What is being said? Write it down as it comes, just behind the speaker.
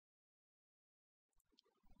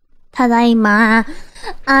Tadaima.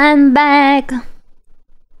 I'm back.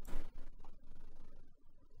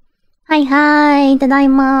 Hi,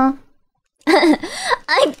 tadaima.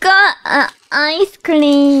 I got ice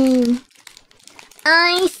cream.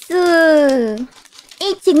 Ice.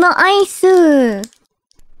 Ichigo ice. Did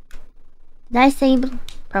I say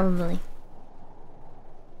probably?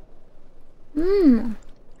 Nom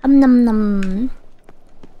nom.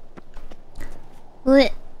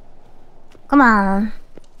 Wait. Come on.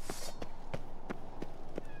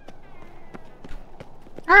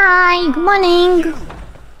 Hi, good morning.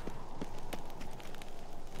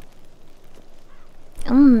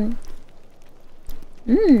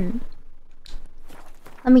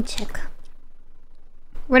 Let me check.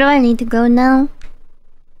 Where do I need to go now?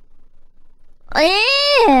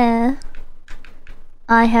 Oh, yeah.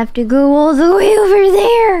 I have to go all the way over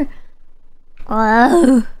there.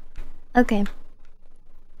 Wow. Okay.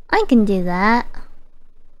 I can do that.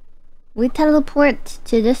 We teleport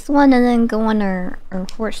to this one and then go on our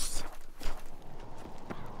horse.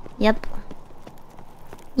 Yep.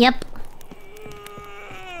 Yep.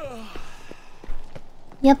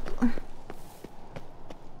 Yep.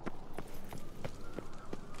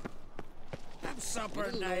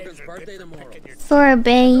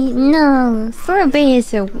 Sorbet? No. Sorbet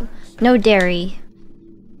is no dairy.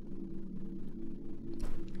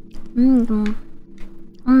 Yum.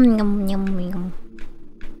 Yum, yum, yum.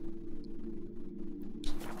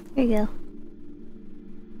 Here you go.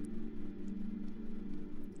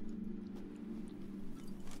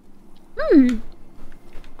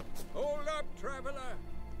 Hold up, traveler.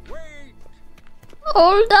 Wait.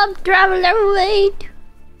 Hold up, traveler, wait.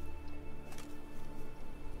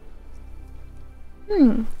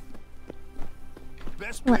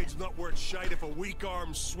 Best blade's not worth shite if a weak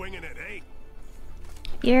arm's swinging it, eh?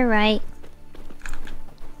 You're right.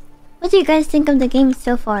 What do you guys think of the game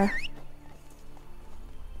so far?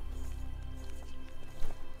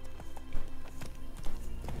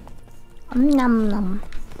 Nom nom.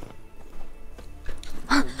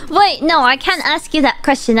 Wait, no, I can't ask you that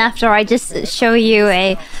question after I just show you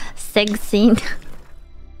a sig scene.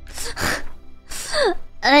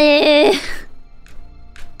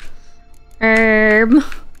 Herb.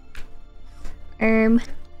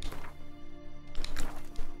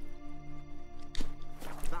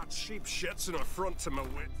 That sheep shit's an affront to my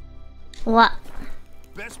wit. What?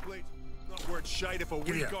 Best blade's not worth shite if a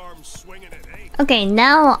weak arm's swinging it, eh? Okay,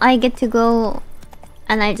 now I get to go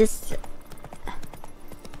and I just...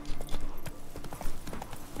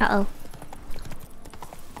 Uh-oh.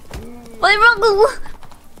 Wait,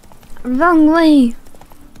 wrong way!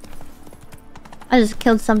 I just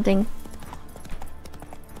killed something.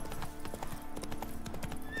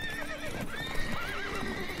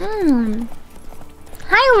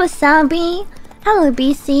 Hi, Wasabi! Hello,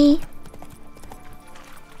 BC!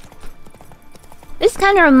 This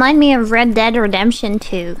kind of reminds me of Red Dead Redemption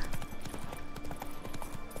 2.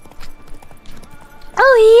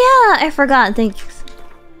 Oh yeah! I forgot, thanks.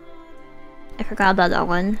 I forgot about that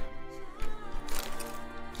one.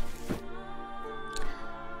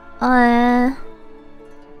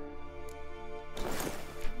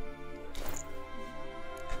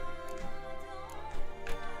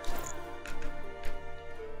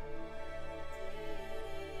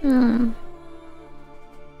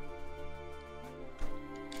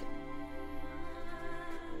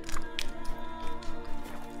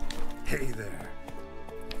 Hey there.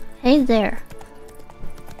 Hey there.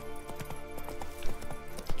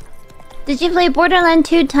 Did you play Borderlands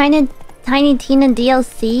 2 Tiny Tina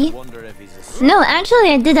DLC? No, actually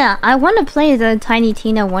I didn't. I want to play the Tiny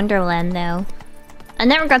Tina Wonderland though. I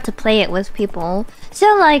never got to play it with people.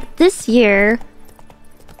 So like this year,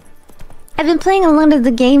 I've been playing a lot of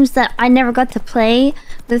the games that I never got to play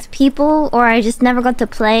with people, or I just never got to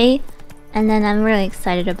play, and then I'm really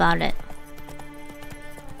excited about it.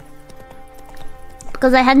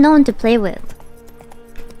 Because I had no one to play with.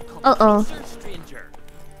 Uh-oh.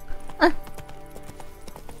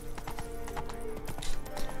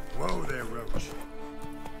 Whoa there, Roach.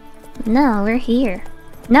 No, we're here.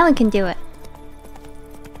 Now we can do it.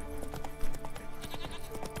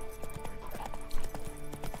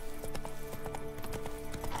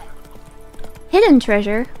 Hidden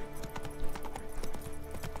treasure.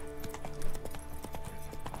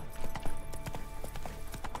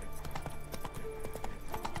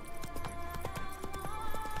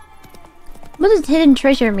 What does hidden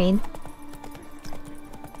treasure mean?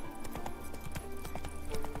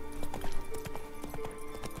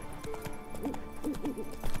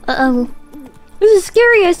 Uh-oh. This is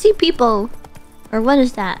scary, I see people. Or what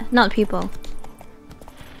is that? Not people.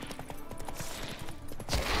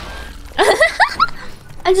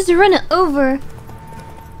 I just run it over.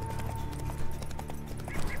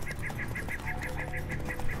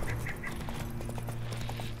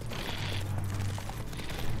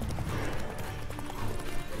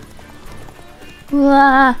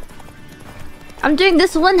 Wah. I'm doing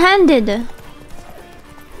this one-handed.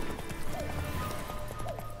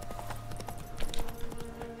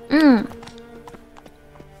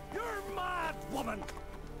 You're mad, woman.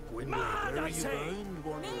 Mad, I say.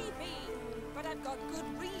 Maybe, but I've got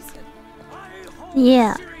good reason. I hold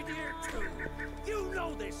Yeah. Ciri dear too. You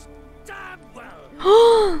know this damn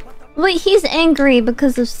well. Wait, he's angry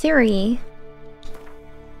because of Ciri.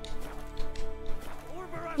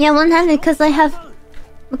 Yeah, one-handed because I have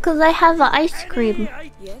an ice cream.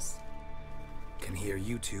 Yes? Can hear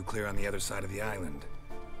you two clear on the other side of the island.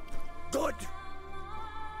 Good.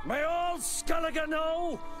 May all Skellige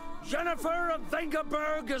know Jennifer of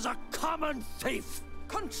Vengerberg is a common thief.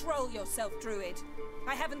 Control yourself, Druid.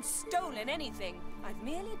 I haven't stolen anything. I've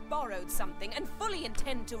merely borrowed something and fully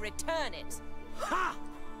intend to return it. Ha!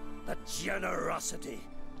 The generosity.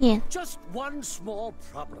 Yeah. Just one small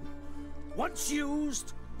problem. Once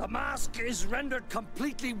used, the mask is rendered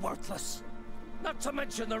completely worthless. Not to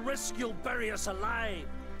mention the risk you'll bury us alive,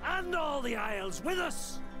 and all the Isles with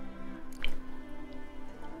us.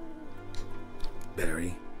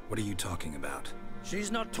 Barry, what are you talking about?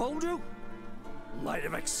 She's not told you? Might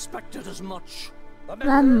have expected as much.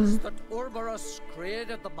 Remembers that Urberus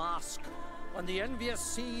created the mask when the envious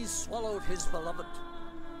seas swallowed his beloved.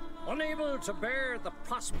 Unable to bear the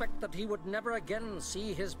prospect that he would never again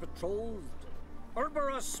see his betrothed,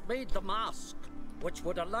 Urberus made the mask, which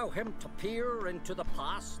would allow him to peer into the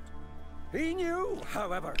past. He knew,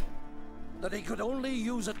 however, that he could only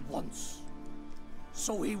use it once.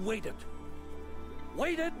 So he waited.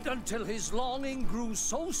 Waited until his longing grew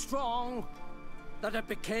so strong that it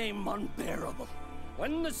became unbearable.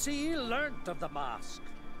 When the sea learnt of the mask,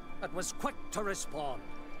 it was quick to respond.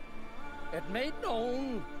 It made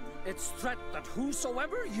known its threat that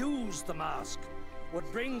whosoever used the mask would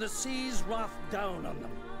bring the sea's wrath down on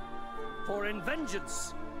them. For in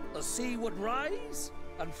vengeance, the sea would rise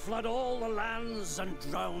and flood all the lands and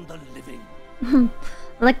drown the living.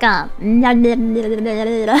 Like a...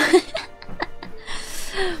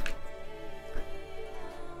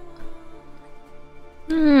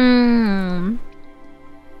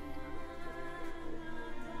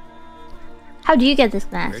 How do you get this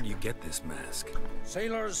mask? Where do you get this mask?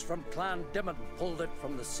 Sailors from Clan Dimon pulled it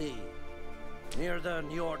from the sea, near the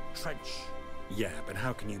Njord Trench. Yeah, but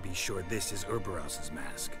how can you be sure this is Urberos's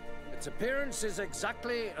mask? Its appearance is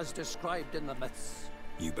exactly as described in the myths.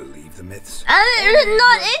 You believe the myths?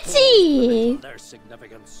 Not itchy! Their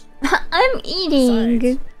significance. I'm eating.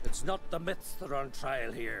 Besides, it's not the myths that are on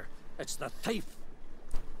trial here. It's the thief.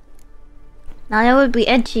 Now that would be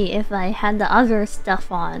itchy if I had the other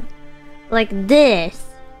stuff on. Like this.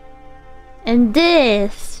 And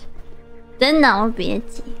this. Then that would be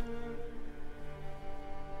itchy.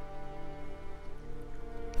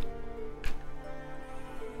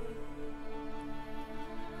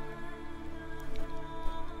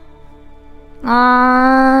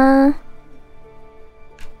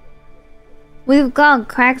 We've got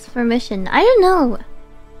Crack's permission. I don't know.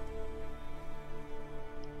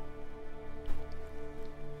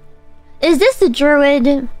 Is this the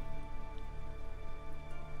druid?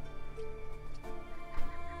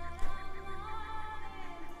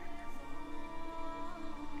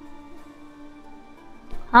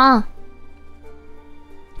 Huh.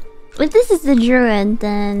 If this is the druid,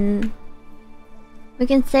 then we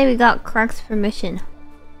can say we got Crack's permission.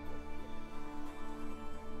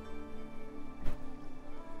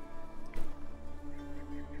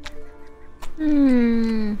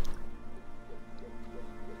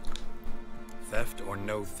 Theft or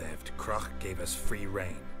no theft, Krach gave us free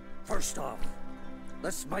rein. First off,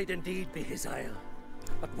 this might indeed be his isle.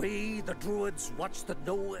 But we, the druids, watch that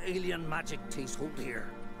no alien magic takes hold here.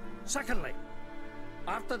 Secondly,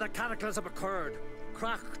 after the cataclysm occurred,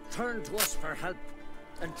 Krach turned to us for help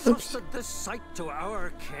and trusted this site to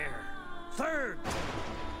our care. Third,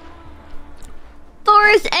 Thor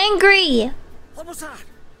is angry! what was that?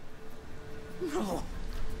 No.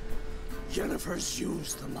 Jennifer's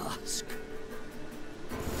used the mask.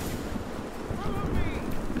 Follow me!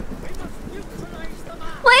 We must neutralize the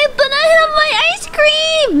mask! Wait, but I have my ice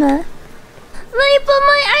cream! Wait, but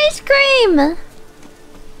my ice cream!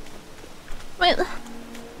 Wait.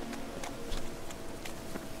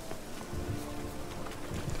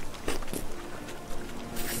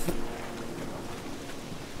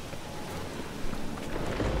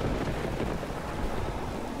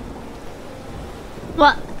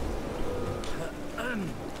 What?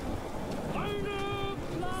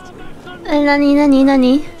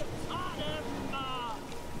 Nani?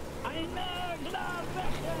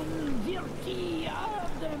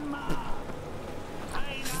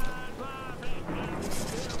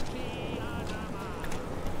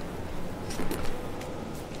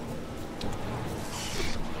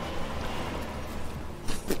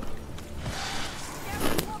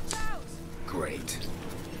 Great.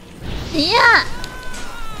 Yeah.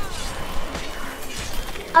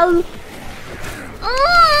 Oh.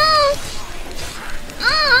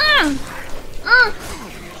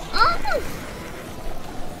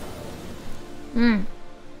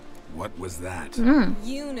 What was that?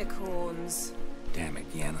 Unicorns. Damn it,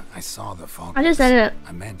 Yen. I saw the fog. I just said it.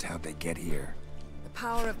 I meant how'd they get here? The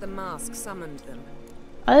power of the mask summoned them.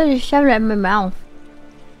 I just shoved it in my mouth.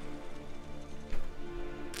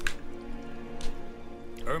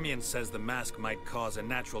 Ermion says the mask might cause a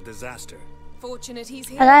natural disaster. Fortunate he's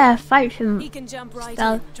here. I gotta fight him. He can jump right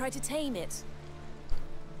stuff. in. Try to tame it.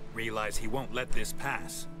 Realize he won't let this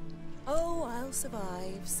pass. Oh, I'll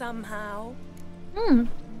survive somehow.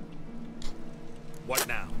 What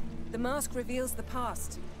now? The mask reveals the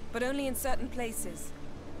past, but only in certain places.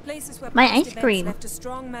 Places where My past ice events cream. left a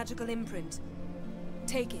strong magical imprint.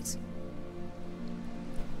 Take it.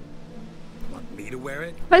 Want me to wear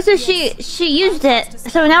it? But so she used it,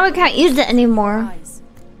 so now we can't use it anymore. Eyes.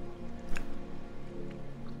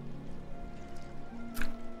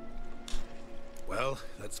 Well,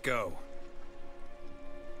 let's go.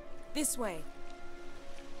 This way.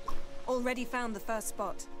 Already found the first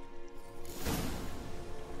spot.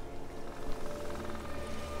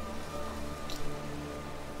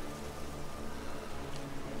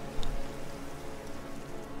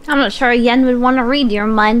 I'm not sure Yen would want to read your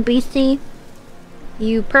mind, BC.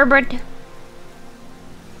 You pervert.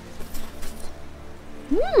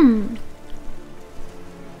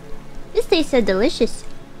 This tastes so delicious.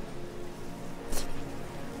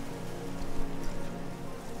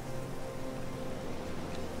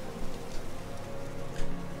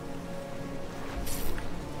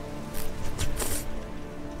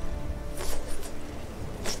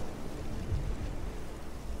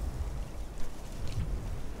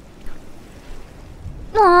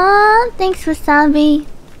 Aww, thanks, Wasabi.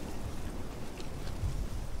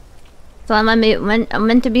 So I'm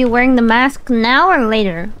meant to be wearing the mask now or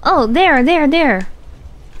later? Oh, there.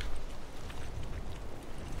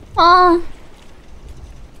 Oh,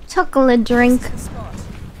 chocolate drink. This is the spot.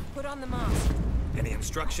 Put on the mask. Any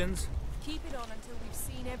instructions? Keep it on until we've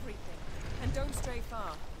seen everything. And don't stray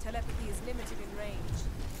far. Telepathy is limited in range.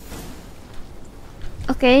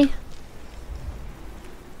 Okay.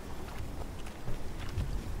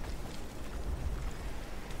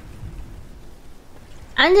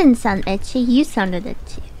 I didn't sound itchy, you sounded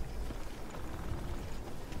itchy.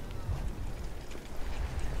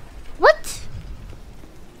 What?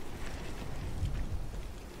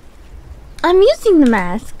 I'm using the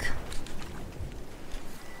mask.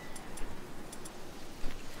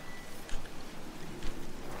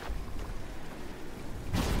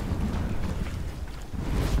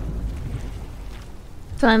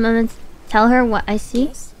 So I'm gonna tell her what I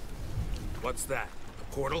see. What's that? A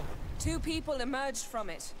portal? 2 people emerged from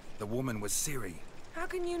it. The woman was Ciri. How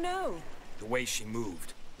can you know? The way she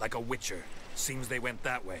moved, like a witcher. Seems they went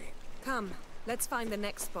that way. Come, let's find the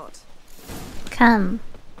next spot. Come.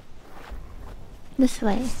 This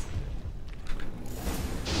way.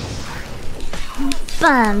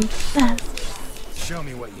 Bam, bam. Show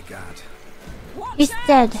me what you got. He's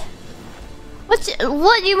dead. What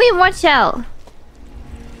do you mean, watch out?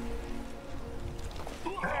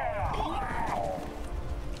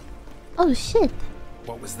 Oh shit.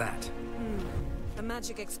 What was that? A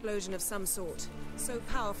magic explosion of some sort. So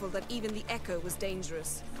powerful that even the echo was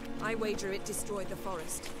dangerous. I wager it destroyed the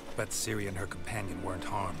forest. But Ciri and her companion weren't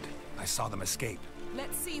harmed. I saw them escape.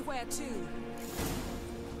 Let's see where to.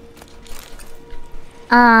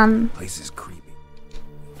 Place is creepy.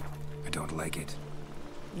 I don't like it.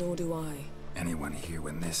 Nor do I. Anyone here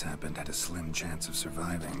when this happened had a slim chance of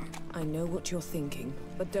surviving. I know what you're thinking,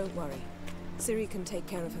 but don't worry. Ciri can take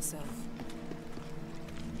care of herself.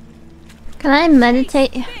 Can I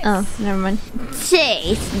meditate? Oh, never mind.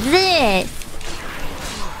 Chase this!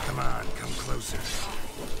 Come on, come closer.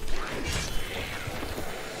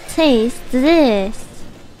 Taste this!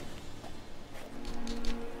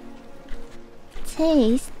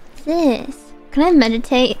 Taste this! Can I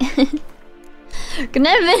meditate? Can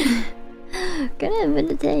I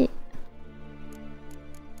meditate?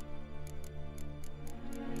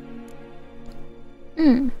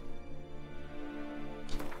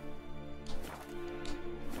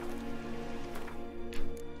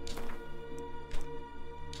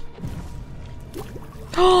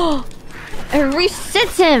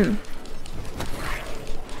 resets him.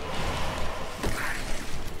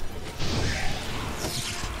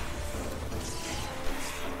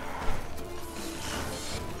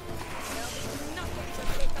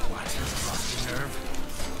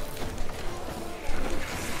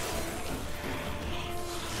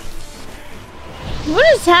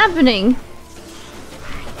 What is happening?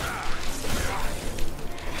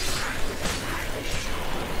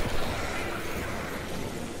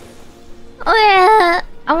 Oh yeah,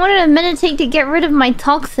 I wanted to meditate to get rid of my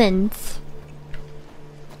toxins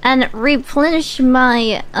and replenish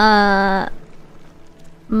my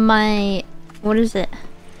what is it?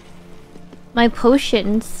 My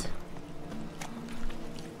potions.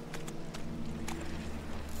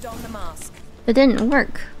 Don the mask. It didn't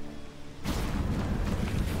work.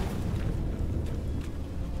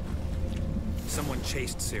 Someone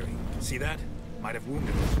chased Ciri. See that? Might have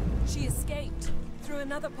wounded her. She escaped through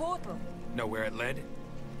another portal. Know where it led?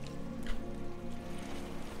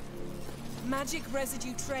 Magic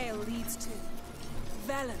residue trail leads to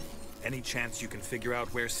Velen. Any chance you can figure out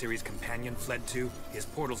where Ciri's companion fled to? His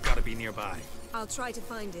portal's gotta be nearby. I'll try to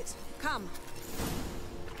find it. Come.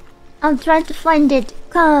 I'll try to find it.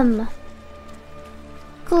 Come.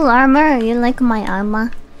 Cool armor. You like my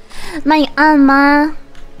armor? My armor.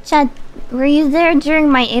 Chat, were you there during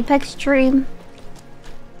my Apex stream?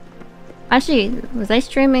 Actually, was I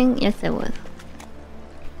streaming? Yes, I was.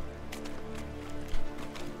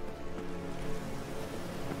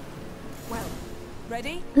 Well,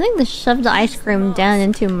 ready? I think they shoved the ice cream down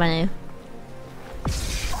into my...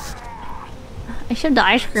 I shoved the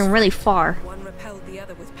ice cream really far. One repelled the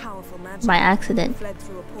other with powerful magic. By accident. Fled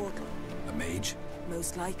through a portal. A mage?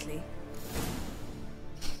 Most likely.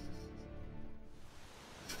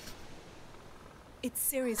 It's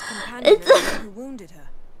Ciri's companion who wounded her.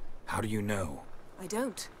 How do you know? I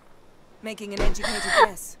don't. Making an educated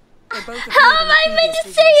guess. They both How am I meant to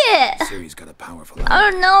say it? Ciri's got a powerful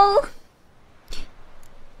I don't know.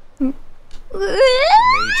 The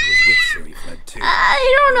mage was with Ciri fled too.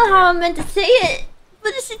 I don't know how I'm meant to say it,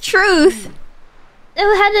 but it's the truth. It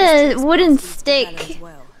had a wooden stick.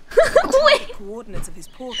 Well. Wait. The coordinates of his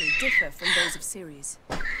portal differ from those of Ciri's.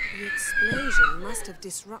 The explosion must have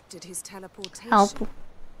disrupted his teleportation. Help.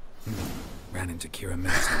 Ran into Kira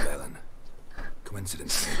Metz and Velen.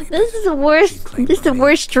 Coincidence maybe. This is the worst. This is the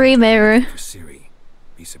worst stream ever. For Ciri.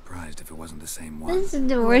 Be surprised if it wasn't the same one. This is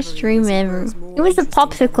the worst stream ever. It was a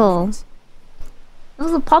popsicle. It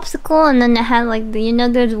was a popsicle, and then it had like the, you know,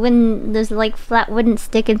 there's like flat wooden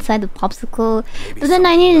stick inside the popsicle. But then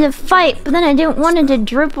I needed to fight, but then I didn't want it to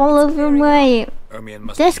drip all over my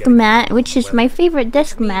desk mat, which is my favorite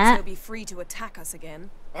desk mat. He'll be free to attack us again.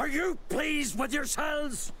 Are you pleased with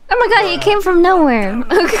yourselves? Oh my god, he came from nowhere.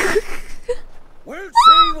 We'll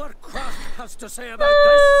see what Kraft has to say about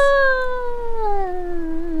this.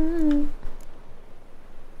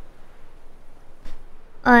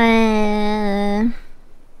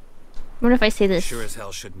 What if I say this? Sure as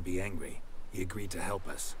hell shouldn't be angry. He agreed to help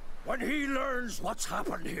us. When he learns what's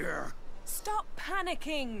happened here, Stop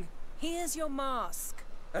panicking. Here's your mask.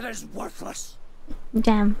 it is worthless.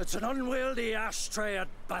 Damn. It's an unwieldy ashtray at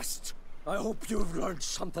best. I hope you've learned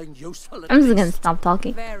something useful. I'm just gonna stop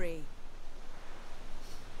talking. Very.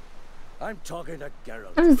 I'm talking to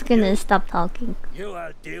Geralt. I'm just gonna stop talking. You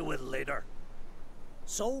I'll deal with later.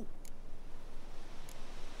 So,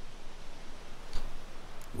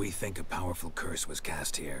 We think a powerful curse was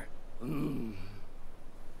cast here.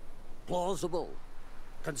 plausible.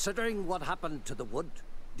 Considering what happened to the wood,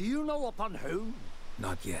 do you know upon whom?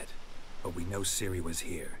 Not yet, but we know Ciri was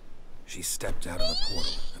here. She stepped out of the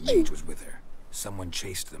portal. A mage was with her. Someone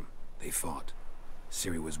chased them. They fought.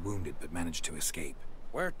 Ciri was wounded but managed to escape.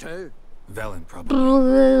 Where to? Velen probably.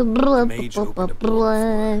 The mage opened a portal for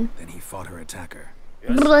her. Then he fought her attacker.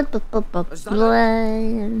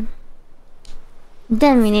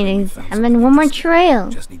 Then we need to examine one more trail.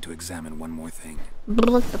 Just need to examine one more thing.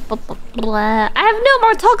 I have no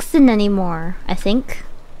more toxin anymore, I think.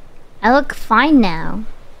 I look fine now.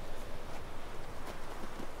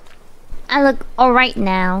 I look alright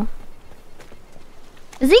now.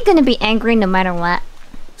 Is he gonna be angry no matter what?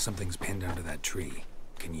 Something's pinned under that tree.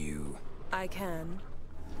 Can you... I can.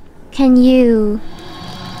 Can you...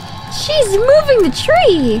 She's moving the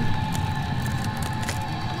tree!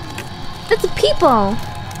 That's a people!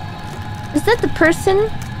 Is that the person?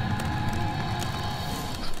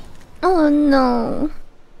 Oh no.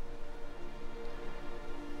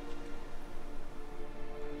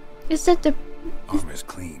 Is that the... Armor's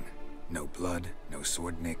clean. No blood, no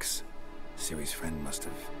sword nicks. Ciri's friend must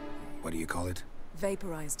have... What do you call it?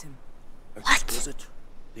 Vaporized him. Exquisite.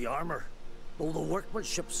 The armor. Oh, the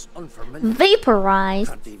workmanship's unfamiliar. Vaporized.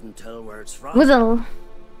 Can't even tell where it's from. With a...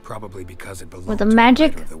 Probably because it belonged With a to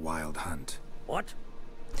magic? the leader of the Wild Hunt. What?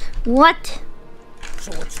 What?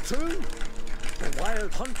 So it's true? The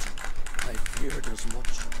Wild Hunt? I feared as much.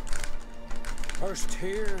 First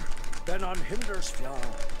here, then on Hindersfjall.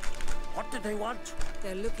 What did they want?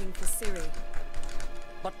 They're looking for Ciri.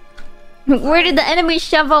 But Where did the enemy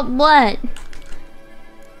shove up what?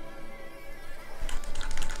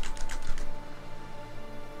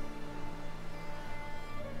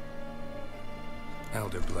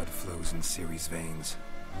 Elder blood flows in Ciri's veins.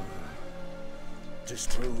 Tis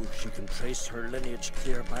true, she can trace her lineage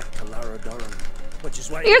clear back to Lara Durham, which is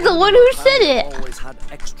why You're the one who said it. always had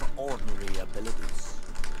extraordinary abilities.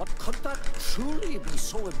 But could that truly be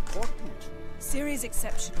so important? Ciri's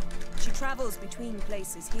exceptional. She travels between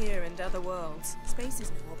places here and other worlds. Space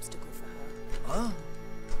is no obstacle for her. Huh?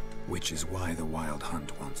 Which is why the Wild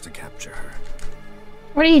Hunt wants to capture her.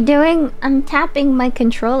 What are you doing? I'm tapping my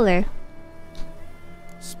controller.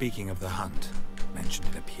 Speaking of the hunt, mentioned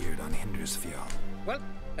it appeared on Hindersfjall. Well,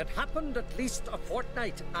 it happened at least a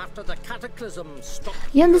fortnight after the cataclysm struck.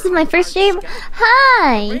 Yeah, this is my first stream.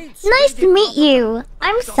 Hi! Nice to meet you.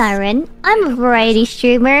 I'm Saiiren. I'm a variety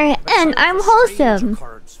streamer, and I'm wholesome.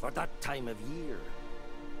 For that time of year.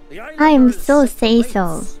 The I am islanders so set the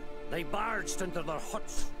say-so. rates. They barged into their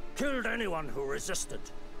huts, killed anyone who resisted,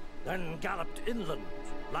 then galloped inland,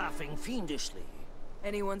 laughing fiendishly.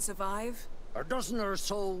 Anyone survive? A dozen or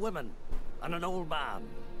so women and an old man.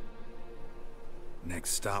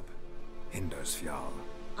 Next stop, Hindersfjall.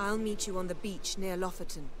 I'll meet you on the beach near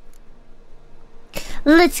Lofoten.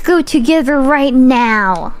 Let's go together right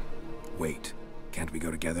now. Wait, can't we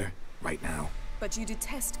go together? Right now? But you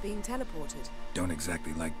detest being teleported. Don't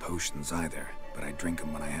exactly like potions either, but I drink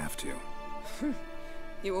them when I have to.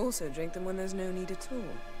 You also drink them when there's no need at all.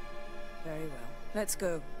 Very well. Let's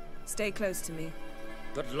go. Stay close to me.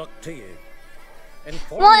 Good luck to you.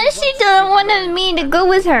 What if she doesn't want me to go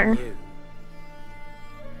with her?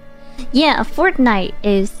 Yeah, a fortnight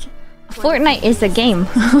is a game.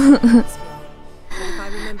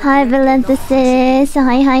 Hi, Valenthesis.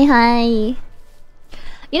 Hi.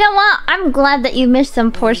 You know what? I'm glad that you missed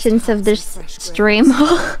some portions of this stream.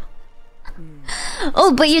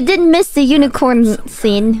 Oh, but you did miss the unicorn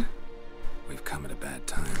scene. We've come at a bad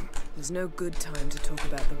time. There's no good time to talk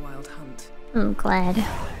about the Wild Hunt. I'm glad.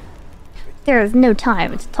 There is no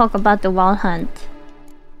time to talk about the Wild Hunt.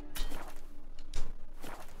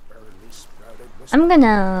 I'm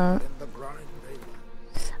gonna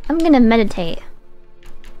meditate.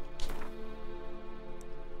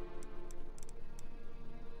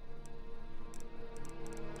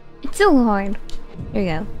 It's so hard. Here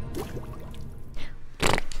you go.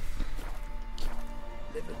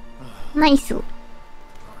 Nice.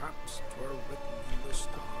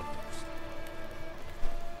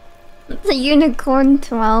 It's a unicorn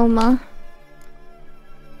trauma.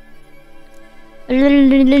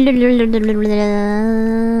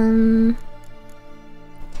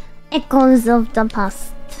 Echoes of the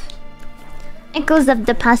past. Echoes of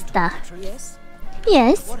the pasta. Yes?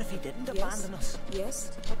 Yes. What if he didn't abandon us?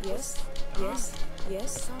 Yes? Yes? Yes?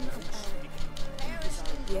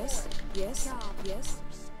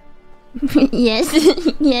 Yes?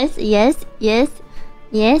 Yes? Yes?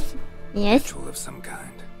 Yes? Yes. Ritual of some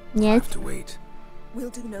kind. Yes. Have to wait. We'll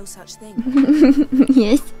do no such thing.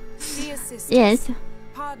 Yes. Dear sisters, Yes.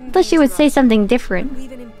 pardon Thought she would say interruption, something but different.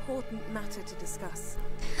 we've an important matter to discuss.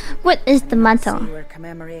 What is the matter? We're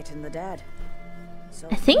commemorating the dead. So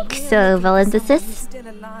I think We're so, looking for someone who's Valenthesis. still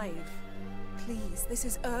alive. Please, this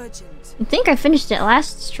is urgent. I think I finished it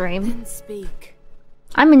last stream. Then speak.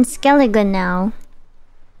 I'm in Skellige now.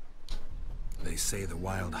 They say the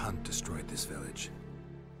Wild Hunt destroyed this village.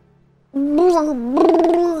 That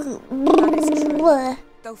is true.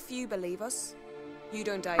 Though few believe us. You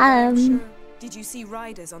don't die, I'm sure. Did you see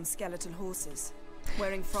riders on skeletal horses?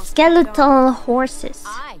 Wearing frost Skeletal horses.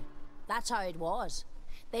 Aye, that's how it was.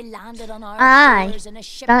 They landed on our Aye, shores in a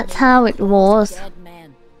ship. that's how it was. Dead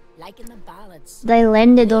men, like in the ballads. They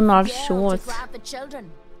landed on our Yelled to shores. grab the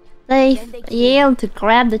children. They Then they yelled to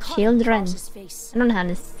grab the Cut children. across his face. I don't know how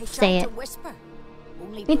to He say tried it. to whisper.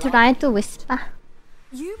 Only He blood. tried to whisper,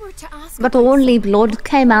 You were to ask but about only someone blood what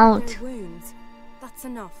came caused out. their wounds. That's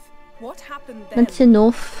enough. What happened then? That's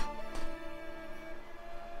enough.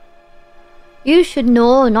 You should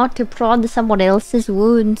know not to prod someone else's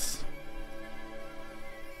wounds.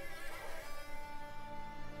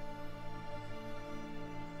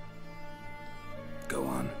 Go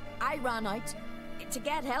on. I ran out to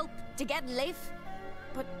get help, to get life.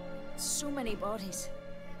 But so many bodies.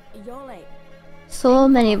 Yole, So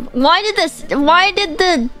many. Why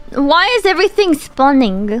is everything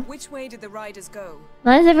spawning? Which way did the riders go?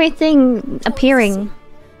 Why is everything appearing?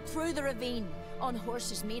 Through the ravine on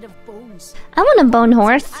horses made of bones. I want a bone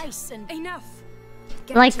horse. Ice and Enough.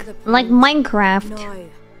 Get Like to the Minecraft. No.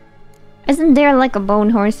 Isn't there like a bone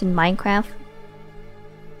horse in Minecraft?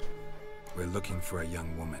 We're looking for a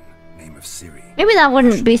young woman named Ciri. Maybe that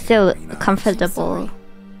wouldn't be so comfortable.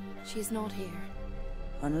 She's not here.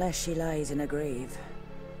 Unless she lies in a grave.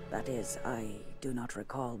 That is, I do not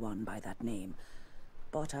recall one by that name.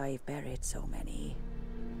 But I've buried so many,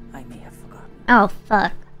 I may have forgotten. Oh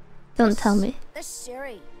fuck. Don't tell me. This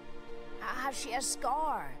Ciri. Has she a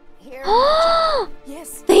scar? Here.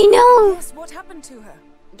 Yes. They know! Yes, what happened to her?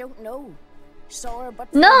 Don't know. Saw her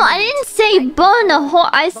but No, I didn't say bone a horse.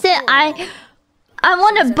 I said I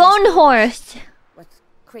want a bone horse. with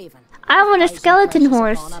Craven. I want a skeleton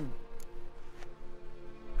horse.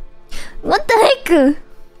 What the heck?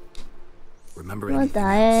 Remember What the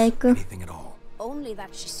anything heck? else? Anything at all? Only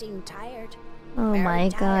that she seemed tired. Oh Very my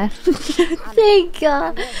tired. god. Thank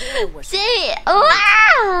god. Her hair was- See,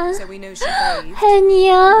 wow! So we know she bathed.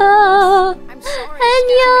 Henya! I'm sorry.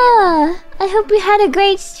 Henya! I hope you had a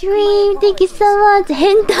great stream. Thank you so much.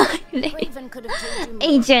 Hentai. Craven could have told you more.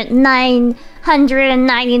 Agent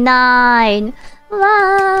 999.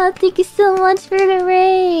 Wow, thank you so much for the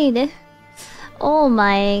raid. Oh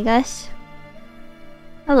my gosh.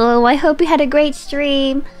 Hello, I hope you had a great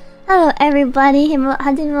stream. Hello everybody, I'm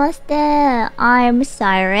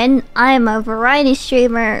Saiiren. I'm a variety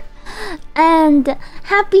streamer. And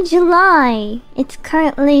happy July! It's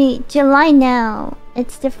currently July now.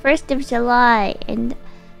 It's the 1st of July. And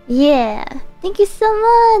yeah, thank you so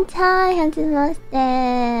much. Hi,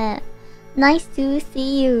 nice to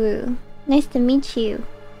see you. Nice to meet you.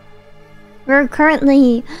 We're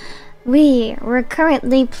currently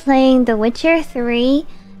playing The Witcher 3.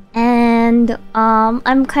 And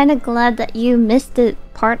I'm kind of glad that you missed the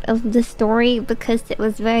part of the story because it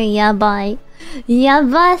was very yabai.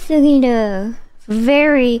 Yabai sugiru.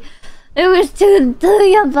 Very. It was too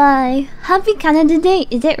yabai. Happy Canada Day.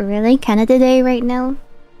 Is it really Canada Day right now?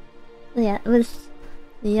 Yeah, it was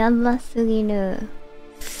yabai sugiru.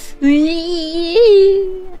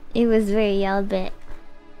 It was very yabai.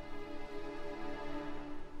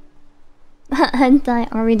 Hentai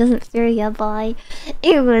Army doesn't fear yabai.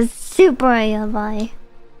 It was super yabai.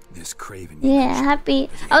 This Craven. Yeah, happy.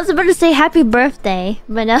 I was about to say happy birthday,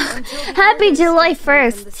 but happy July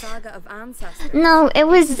 1st. No, it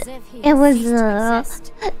was an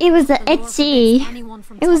ecchi.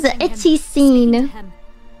 It was an ecchi scene.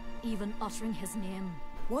 Even uttering his name.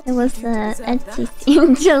 It was an ecchi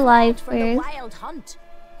scene July 1st.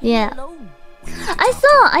 Yeah. I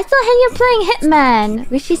saw Henya playing Hitman.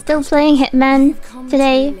 Was she still playing Hitman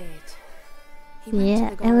today?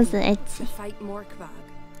 Yeah, it was an ecchi.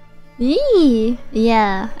 Yee!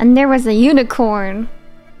 Yeah, and there was a unicorn.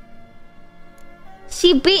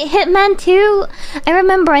 She beat Hitman too? I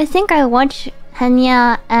remember, I think I watched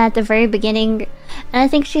Henya at the very beginning, and I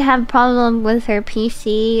think she had a problem with her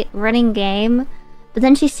PC running game, but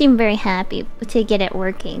then she seemed very happy to get it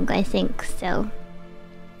working, I think, so.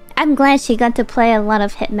 I'm glad she got to play a lot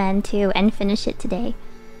of Hitman too and finish it today.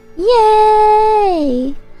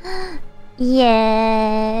 Yay!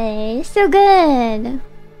 Yay! So good!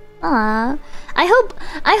 Aw. I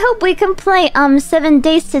hope we can play 7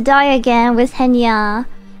 Days to Die again with Henya.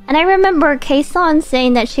 And I remember Kason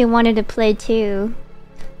saying that she wanted to play too.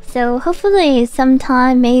 So hopefully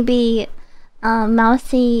sometime, maybe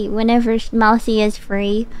Mousy, whenever Mousy is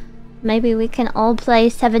free, maybe we can all play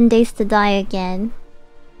 7 Days to Die again.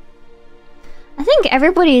 I think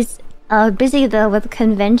everybody's busy though with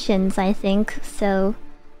conventions, I think. So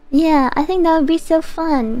yeah, I think that would be so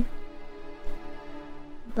fun.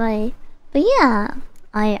 But yeah,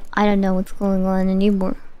 I don't know what's going on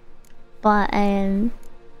anymore. But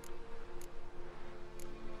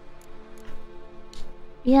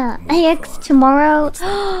yeah, AX tomorrow.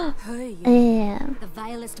 Yeah.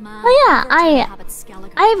 Oh yeah,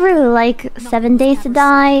 I really like 7 Days to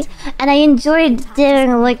Die, and I enjoyed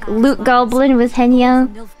doing like Loot Goblin with Henya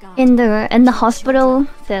in the hospital.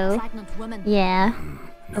 So yeah,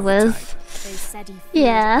 it was.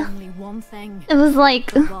 Yeah, it was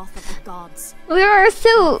like we were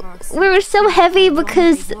so heavy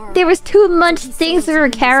because there was too much things we were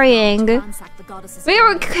carrying. We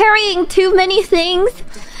were carrying too many things,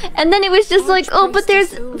 and then it was just like, oh, but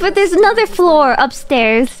there's another floor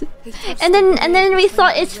upstairs, and then we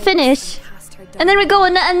thought it's finished, And then we go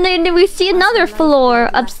and then we see another floor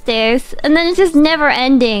upstairs, and then it's just never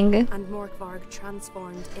ending. And Morkvarg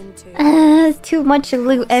transformed into It's too much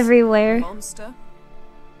loot everywhere. monster.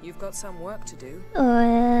 You've got some work to do.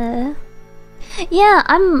 Yeah,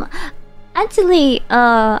 I'm actually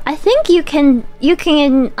I think you can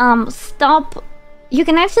stop. You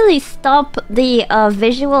can actually stop the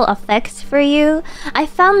visual effects for you. I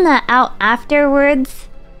found that out afterwards.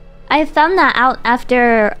 I found that out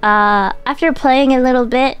after playing a little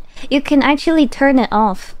bit. You can actually turn it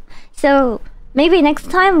off. So maybe next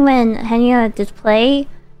time when Henya does play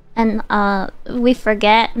and we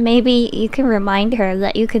forget, maybe you can remind her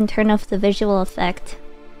that you can turn off the visual effect.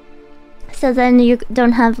 So then you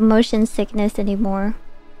don't have motion sickness anymore.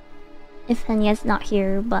 If Henya's not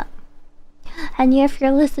here, but Henya, if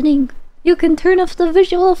you're listening, you can turn off the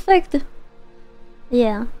visual effect.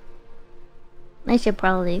 Yeah. I should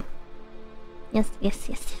probably. Yes.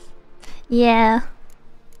 Yeah.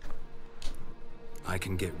 I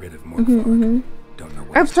can get rid of Morkvarg. Don't know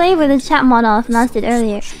what Or play with the chat mod off lasted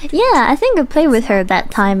earlier. Yeah, I think I played with her that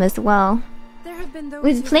time as well.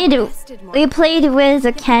 We played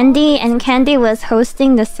with Candy, and Candy was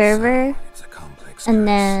hosting the server. It's a complex And curse.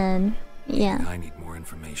 then yeah. I need more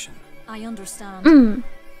information. I understand.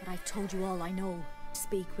 But I've told you all I know.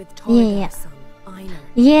 Speak with Yeah. Torrid's son, Einar.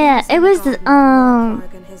 Yeah, it was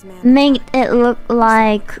Morkvarg and his men made it look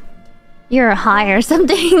like you're high or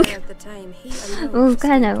something. at the time, he It alone was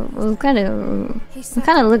kind of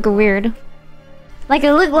look weird. Like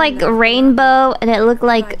it looked like a rainbow, and it looked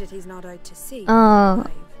like provided he's not out to sea.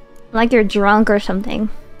 like you're drunk or something.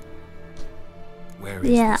 Where is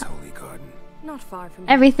Yeah. this holy garden? Not far from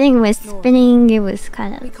Everything was spinning. It was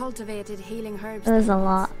kind We of. cultivated healing herbs. It was there a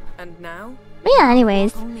once. lot. And now? But yeah,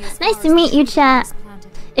 anyways, nice to meet you, chat.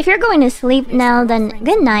 If you're going to sleep now, then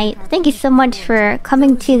good night. Thank you so much for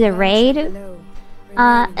coming to the raid.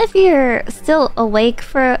 If you're still awake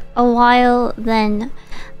for a while, then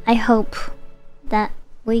I hope that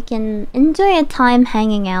we can enjoy a time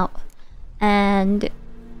hanging out and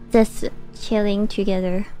just chilling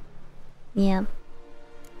together. Yeah.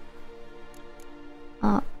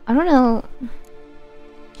 I don't know.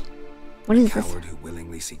 What is this? Coward who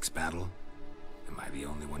willingly seeks battle? Am I the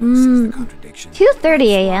only one who sees the contradiction? 2:30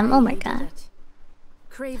 a.m. Oh my god.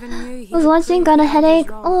 Was watching, got a headache.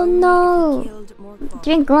 Oh no.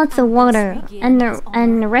 Drink lots of water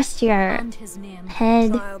and rest your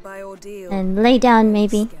head and lay down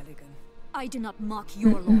maybe. I do not mock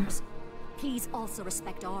your laws. Please also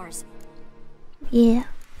respect ours. Yeah.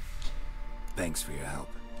 Thanks for your help.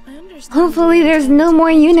 Hopefully there's no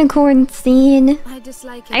more unicorn scene.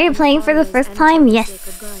 Are you playing for the first time? Yes.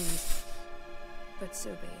 But so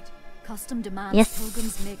be it. Custom demands Yes.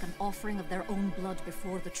 pilgrims make an offering of their own blood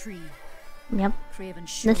before the tree. Yep. Craven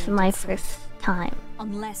This surely is my did so, first time.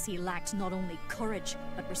 unless he lacked not only courage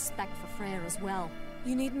but respect for Freyr as well.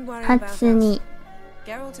 You needn't worry about us. Hatsuni.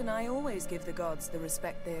 Geralt and I always give the gods the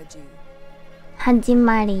respect they are due.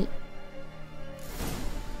 Hajimari.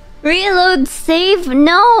 Reload save?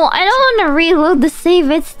 No, I don't want to reload the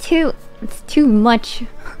save. It's too much.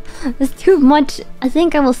 It's too much. I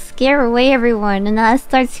think I will scare away everyone and I'll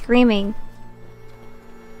start screaming.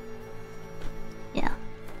 Yeah.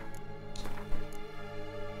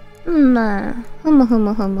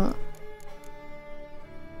 Humu.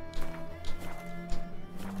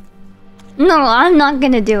 No, I'm not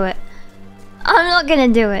gonna do it. I'm not gonna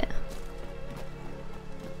do it.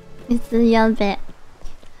 It's a young bit.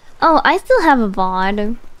 Oh, I still have a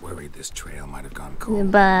VOD. Worried this trail might have gone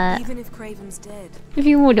cold. But Even if Craven's dead, if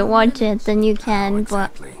you want to watch it, then you can.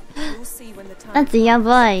 Exactly. we'll see when the time But that's a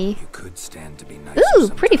yabai. You could stand to be nice. Ooh,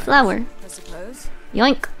 pretty flower. I suppose.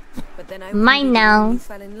 Yoink. But then I Mine wouldn't be the now. one you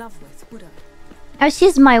fell in love with, would I? Oh,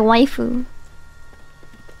 she's my waifu.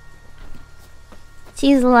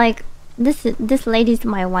 She's like this lady's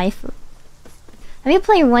my waifu. Have you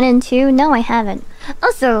played 1 and 2? No, I haven't.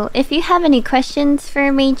 Also, if you have any questions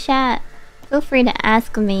for me, chat, feel free to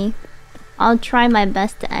ask me. I'll try my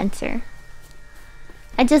best to answer.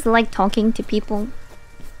 I just like talking to people.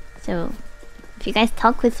 So, if you guys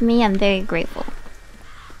talk with me, I'm very grateful.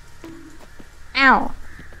 Ow!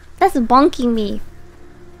 That's bonking me.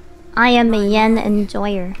 I am a yen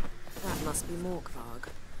enjoyer. That must be Morkvarg.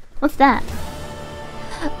 What's that?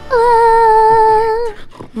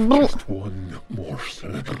 Just one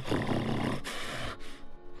morsel.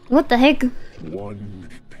 What the heck? One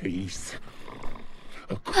piece.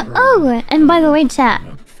 Oh, and by the way, chat,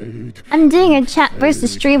 Food. I'm doing a chat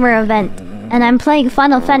versus streamer event, and I'm playing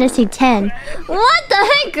Final Fantasy X. What the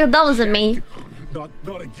heck? That wasn't me. Not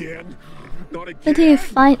again. Not again. What do you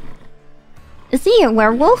find? Is he a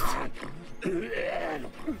werewolf?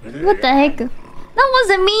 What the heck? That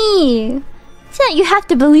wasn't me! Chat, you have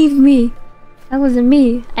to believe me. That wasn't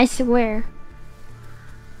me, I swear.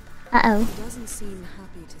 Uh-oh. He doesn't seem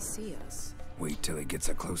happy to see us. Wait till he gets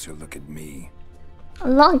a closer look at me.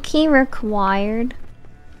 Lock key required.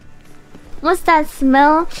 What's that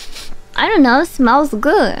smell? I don't know, smells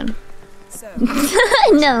good. So,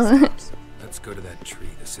 no. Let's go to that tree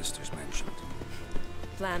the sisters mentioned.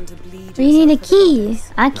 plan to bleed. We need a yourself for the key.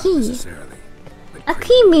 goddess? A Not key. necessarily, but A Craven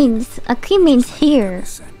key means here is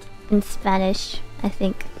sent. in Spanish, I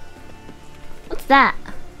think. What's that?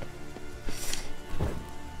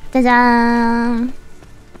 Ta-da!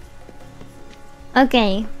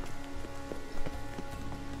 Okay.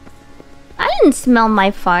 I didn't smell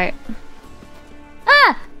my fart.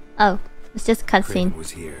 Ah! Oh, it's just cutscene. Craven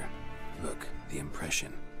was here. Look, the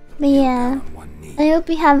impression. Yeah. Down on one knee. I hope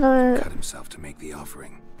you have Cut a. himself to make the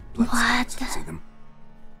offering. What? Bloodstains. See them?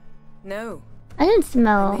 No. I didn't I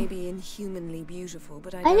smell. may be inhumanly beautiful,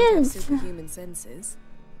 but I I don't have didn't. superhuman senses.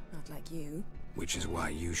 Not like you. Which is why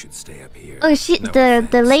you should stay up here. Oh, No the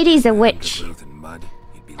offense, lady's a but witch, undergrowth and mud,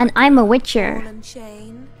 you'd be and like I'm a Ball witcher. and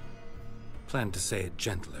chain. Planned to say it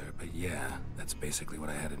gentler, but yeah, that's basically what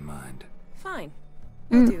I had in mind. Fine.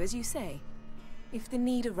 Mm. We'll do as you say. If the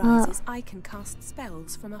need arises, I can cast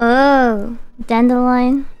spells from up Oh,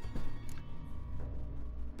 dandelion.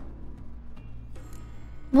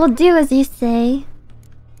 We'll do as you say.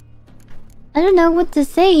 I don't know what to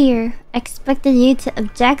say here. Expected you to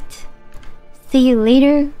object. See you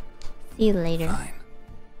later. See you later. Fine.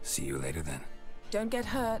 See you later then. Don't get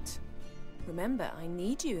hurt. Remember, I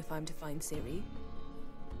need you if I'm to find Ciri.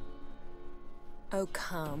 Oh,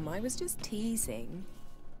 come. I was just teasing.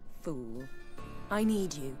 Fool. I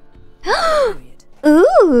need you. Period.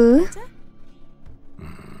 Ooh.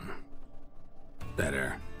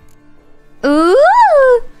 Better.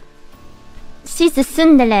 Ooh. She's a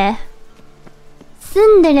tsundere.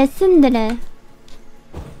 Tsundere, tsundere.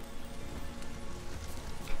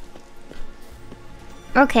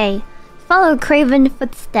 Okay. Follow Craven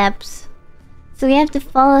footsteps. So we have to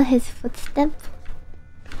follow his footsteps.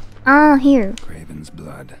 Ah, here. Craven's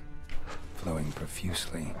blood. Flowing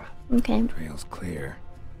profusely. Okay. Trails clear.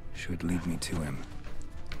 Should lead me to him.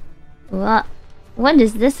 What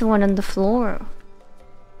is this one on the floor?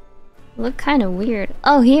 Look kind of weird.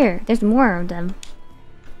 Oh, here. There's more of them.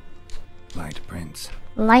 Light prints.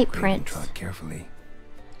 Light Craven prints. trod carefully.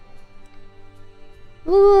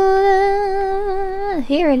 Ooh,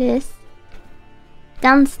 here it is.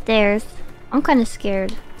 Downstairs. I'm kind of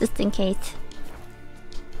scared, just in case.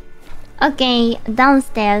 Okay,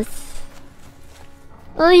 downstairs.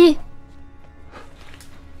 Oi.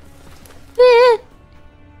 Eh.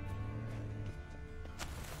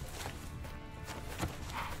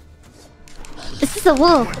 This is a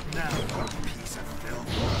wolf.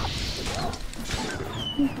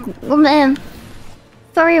 Oh man.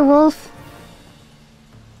 Sorry, wolf.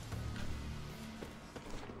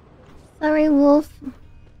 Sorry, wolf.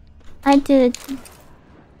 I did.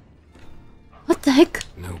 What the heck?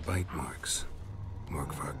 No bite marks.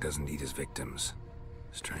 Morgvarg doesn't eat his victims.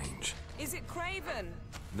 Strange. Is it Craven?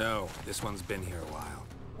 No, this one's been here a while.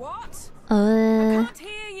 What? I can't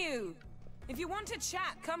hear you. If you want to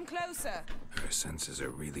chat, come closer. Her senses are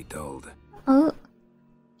really dulled. Oh,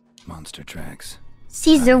 Monster tracks.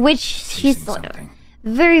 she's a witch. Chasing She's something.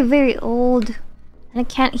 very, very old. And I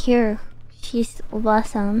can't hear. She's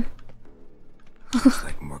awesome. Looks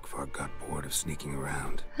like Morgvarg got bored of sneaking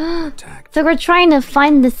around. Attacked. So we're trying to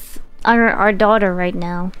find this our daughter right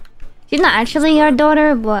now. She's not actually our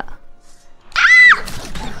daughter, but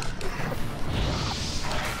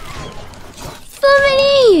so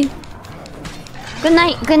many. Good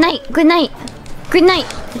night. Good night. Good night. Good night.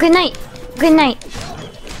 Good night. Good night.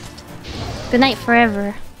 Good night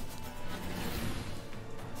forever.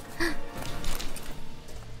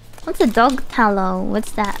 What's a dog tallow?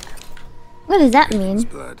 What's that? What does that mean?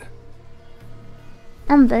 Blood.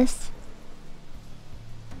 Ambus.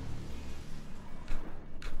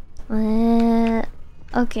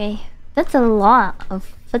 Okay. That's a lot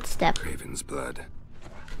of footsteps. Craven's blood.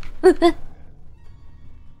 What?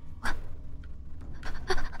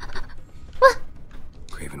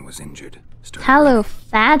 Craven was injured. Started Tallow running.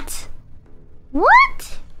 fat?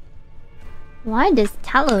 What? Why does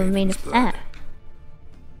tallow mean Craven's blood. fat?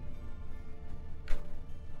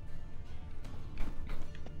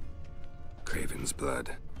 Craven's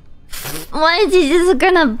blood. Why is he just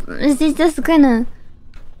gonna... Is he just gonna...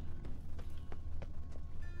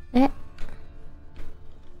 Eh?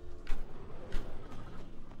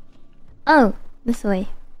 Oh, this way.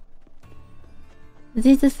 Is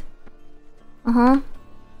he just... Uh-huh.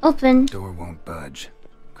 Open. Door won't budge.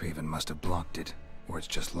 Craven must have blocked it, or it's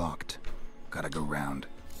just locked. Gotta go round.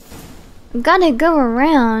 Gotta go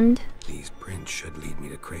around. These prints should lead me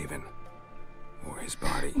to Craven. Or his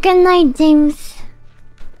body. Good night, James.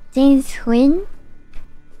 James Quinn?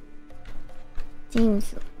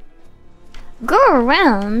 James. Go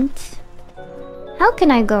around? How can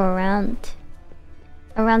I go around?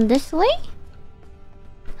 Around this way?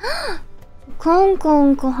 Kon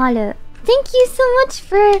Kon Koharu. Thank you so much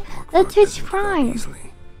for the Twitch Prime.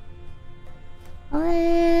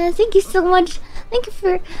 Thank you so much. Thank you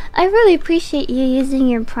for. I really appreciate you using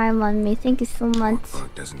your Prime on me. Thank you so much.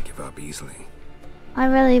 Doesn't give up easily. I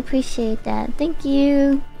really appreciate that. Thank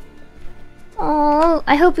you. Oh,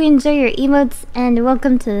 I hope you enjoy your emotes and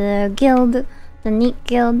welcome to the guild, the Neat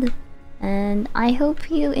Guild. And I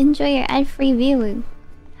hope you enjoy your ad-free viewing.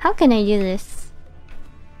 How can I do this?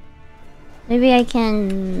 Maybe I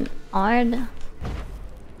can add?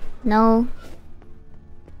 No.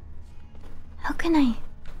 How can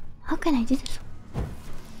I do this?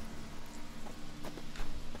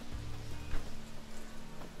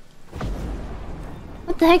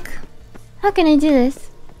 What the heck? How can I do this?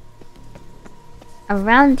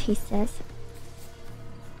 Around, he says.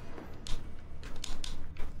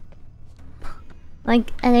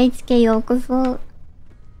 Like NHK Yokoso.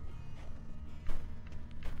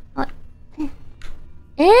 What?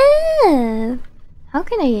 Ew! How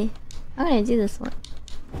can I do this one?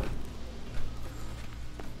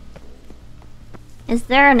 Is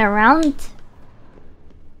there an around?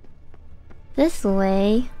 This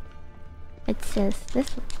way. It says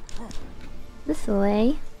this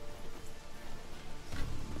way.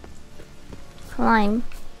 Climb.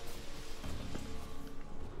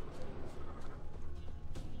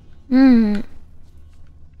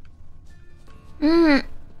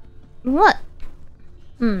 What?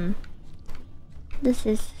 This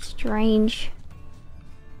is strange.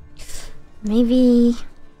 Maybe.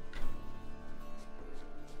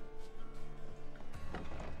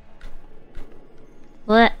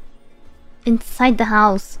 What? Inside the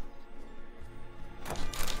house.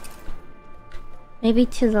 Maybe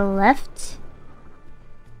to the left?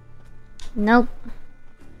 Nope.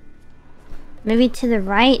 Maybe to the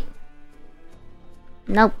right?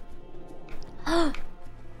 Nope.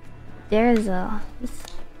 There's a...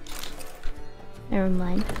 Never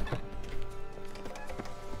mind.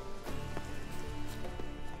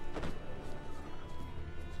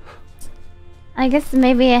 I guess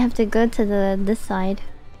maybe I have to go to this side.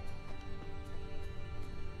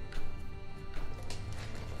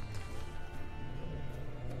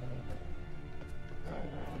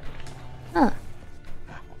 Huh.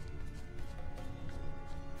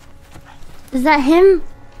 Is that him?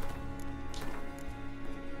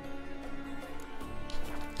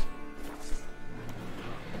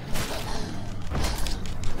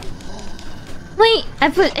 Wait, I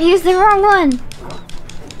used the wrong one.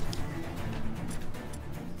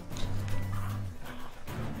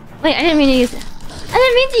 Wait, I didn't mean to use it. I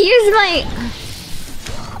didn't mean to use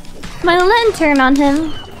my lantern on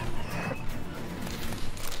him.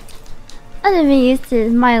 I didn't mean to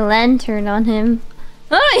use my lantern on him.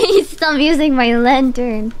 Oh, he stopped using my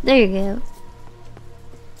lantern. There you go.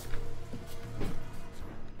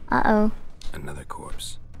 Uh-oh. Another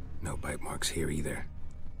corpse. No bite marks here either.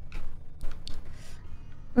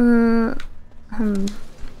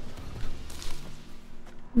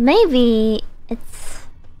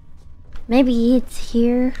 Maybe it's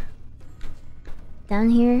here. Down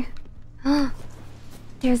here.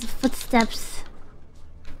 There's footsteps.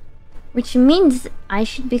 Which means I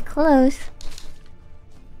should be close.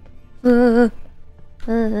 Lots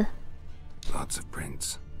of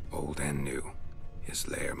prints, old and new. His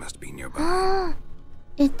lair must be nearby.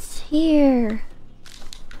 It's here.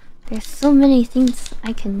 There's so many things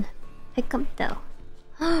I can pick up though.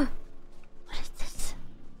 What is this?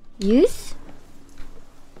 Use?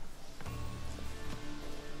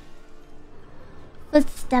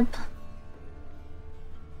 Footstep.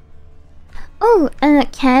 Oh, and a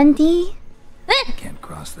candy? Can't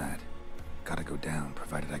cross that. Gotta go down,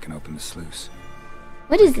 provided I can open the sluice.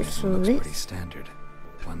 What is this sluice? Looks pretty standard.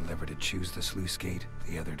 One lever to choose the sluice gate,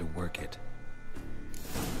 the other to work it.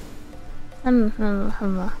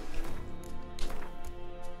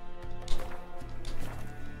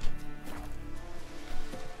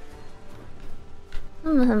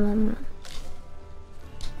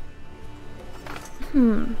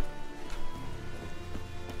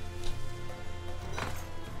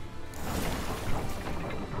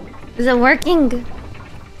 Is it working?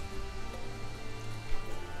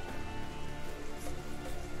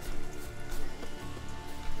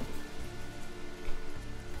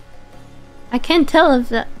 I can't tell if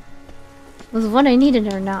that was what I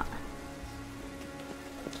needed or not.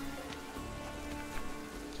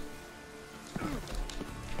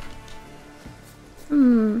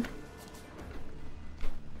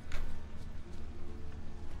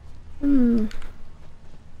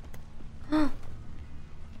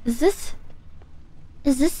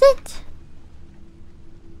 Is this it?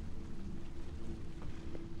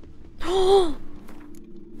 Oh!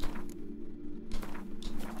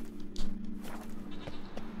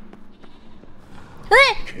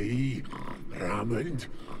 Key, Raymond.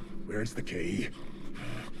 Where's the key?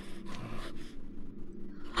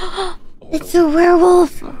 It's a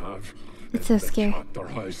werewolf. It's so scary. Their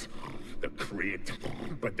house, the crate,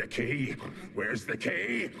 but the key. Where's the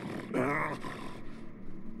key?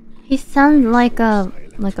 He sounds like a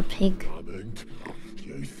pig. Raymond,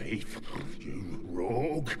 you thief, you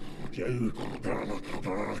rogue, you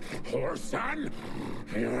whoreson,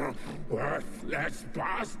 you worthless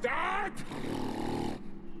bastard!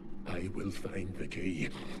 I will find the key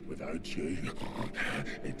without you,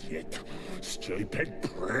 idiot, stupid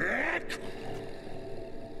prick!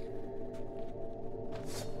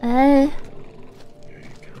 You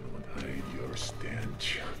cannot hide your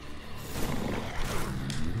stench.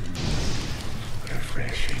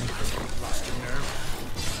 Refreshing. Lost your nerve?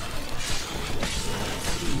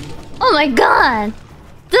 Oh my god!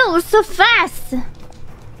 That was so fast!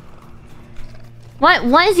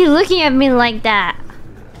 Why is he looking at me like that?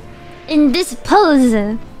 In this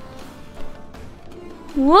pose?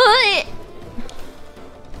 What?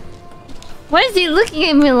 Why is he looking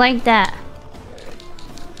at me like that?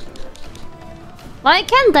 Why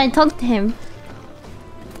can't I talk to him?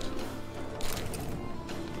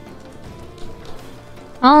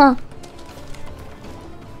 Oh.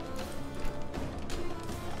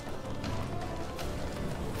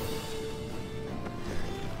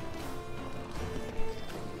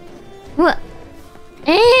 What?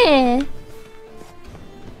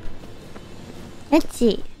 Let's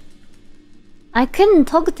see. I couldn't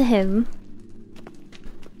talk to him.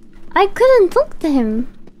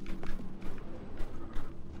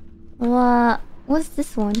 What's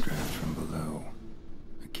this one? Draft from below.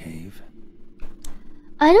 A cave.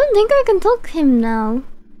 I don't think I can talk to him now.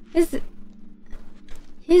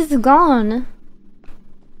 He's gone.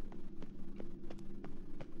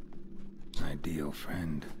 Ideal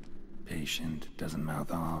friend. Patient, doesn't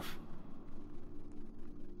mouth off.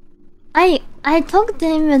 I talked to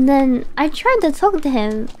him and then I tried to talk to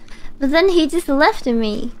him, but then he just left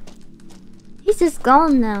me. He's just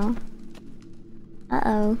gone now.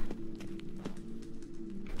 Uh-oh.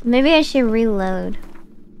 Maybe I should reload.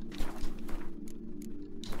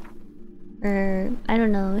 Or, I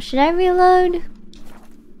don't know. Should I reload?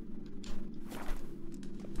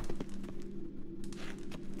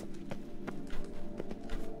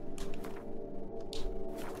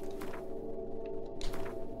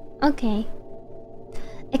 Okay.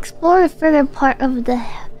 Explore a further part of the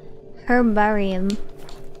herbarium.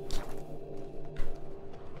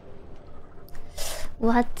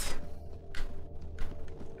 What?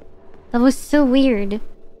 That was so weird.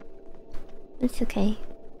 It's okay.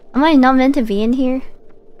 Am I not meant to be in here?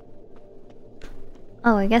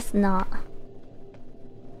 Oh, I guess not.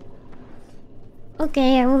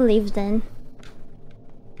 Okay, I will leave then.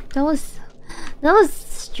 That was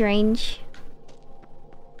strange.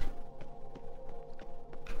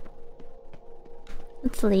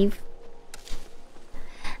 Let's leave.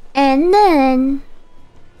 And then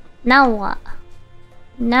now what?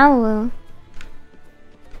 Now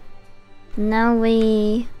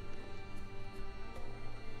we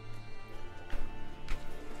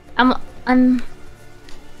I'm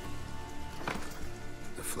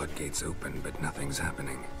The floodgates open, but nothing's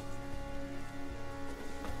happening.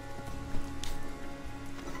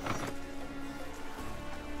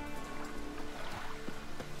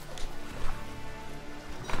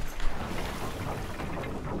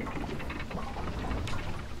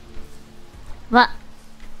 what?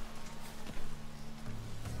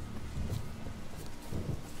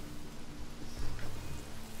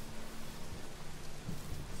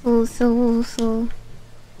 So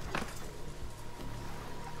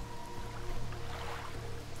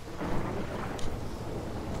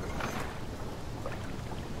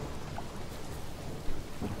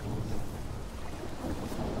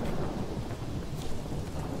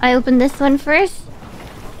I open this one first,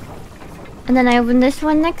 and then I open this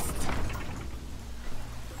one next.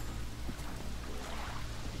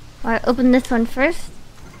 Or I open this one first.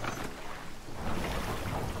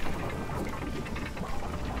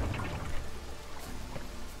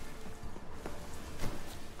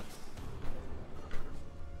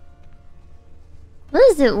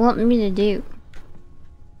 does it want me to do?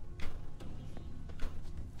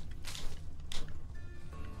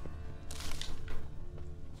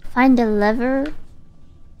 Find a lever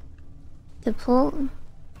to pull.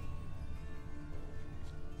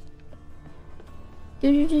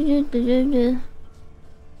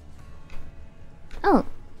 Oh.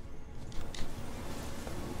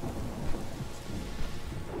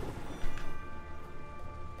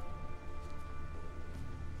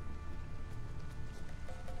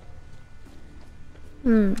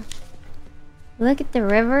 Look at the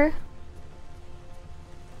river.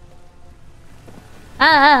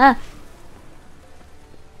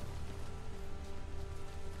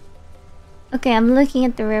 Okay, I'm looking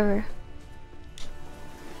at the river.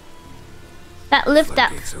 That lift up.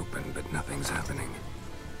 Floodgates open, but nothing's happening.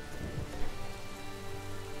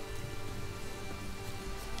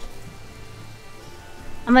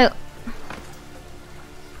 I'm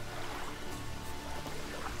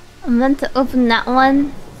meant to open that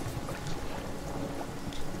one.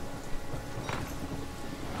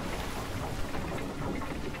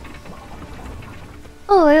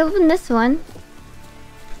 Oh, I opened this one.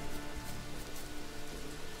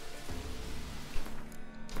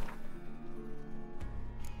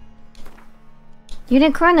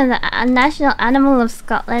 Unicorn is a national animal of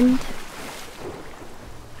Scotland.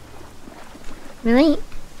 Really?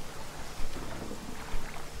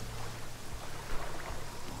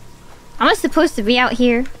 Am I supposed to be out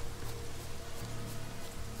here?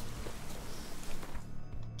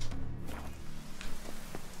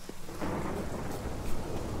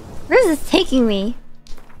 Where is this taking me?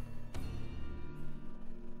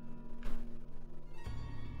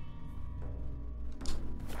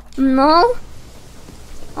 No?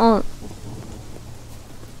 Oh.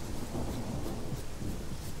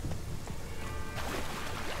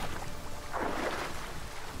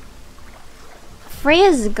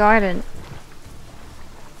 Freya's garden.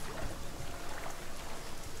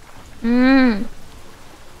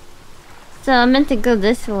 So I meant to go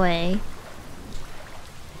this way.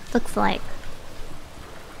 Looks like.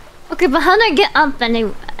 Okay, but how do I get up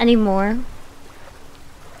anymore?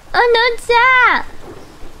 Oh no, it's that!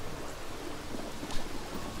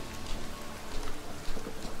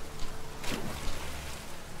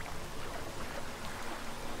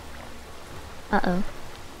 Uh-oh.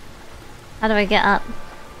 How do I get up?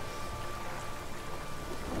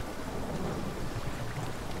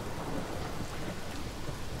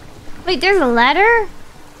 Wait, there's a ladder?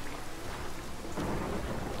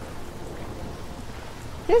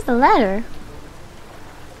 There's a ladder.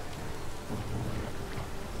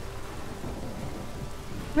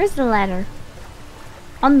 Where's the ladder?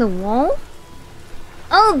 On the wall?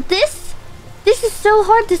 Oh, this is so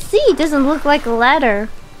hard to see. It doesn't look like a ladder.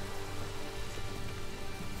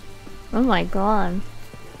 Oh my god.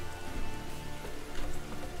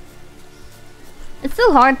 It's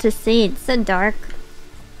so hard to see. It's so dark.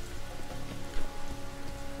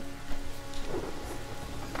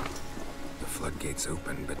 The floodgates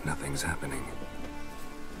open, but nothing's happening.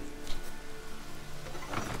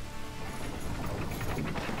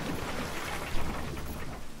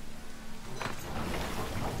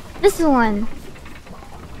 This one.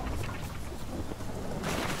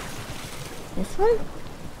 This one?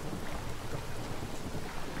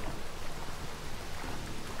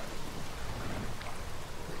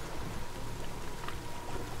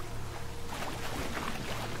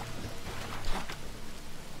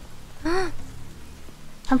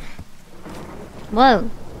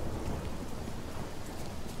 Whoa.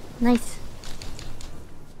 Nice.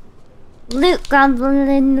 Loot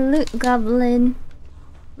goblin, loot goblin.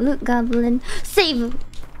 Loot goblin. Save!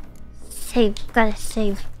 Save. Gotta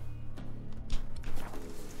save.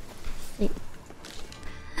 Save.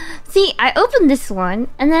 See, I opened this one,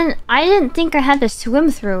 and then I didn't think I had to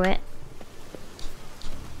swim through it.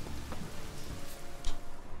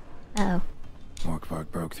 Uh-oh.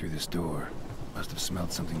 Morkvark broke through this door. Must have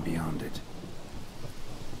smelled something beyond it.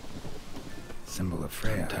 Symbol of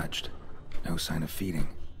Freya touched. No sign of feeding.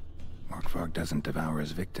 Morkvark doesn't devour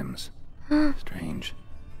his victims. Strange.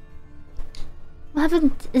 What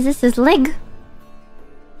happened? Is this his leg?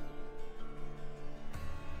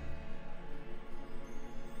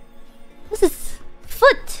 This is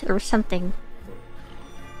foot or something.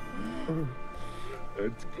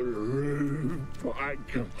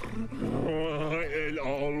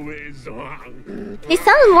 He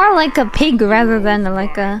sounds more like a pig rather than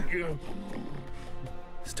like a...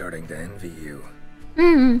 Starting to envy you.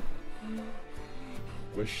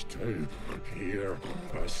 Wish to hear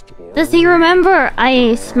a story. Does he remember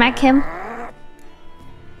I smack him?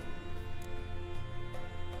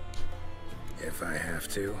 If I have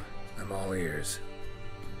have to. I'm all ears.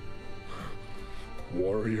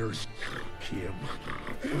 Warriors came.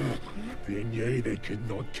 They knew they could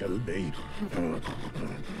not kill me.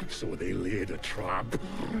 So they laid a trap.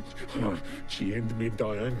 Chained me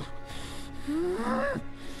down.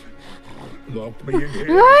 Locked me in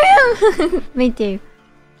here. Me too.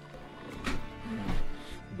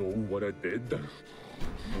 Know what I did?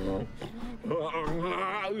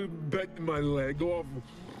 I bit my leg off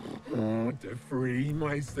to free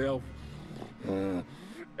myself.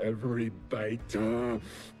 Every bite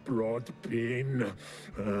brought pain,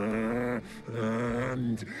 and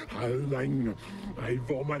howling, I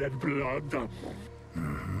vomited blood.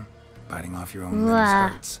 Mm-hmm. Biting off your own limbs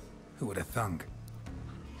hurts. Who would have thunk?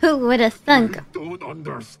 Who would have thunk? I don't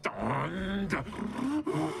understand.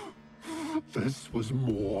 This was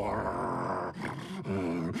more.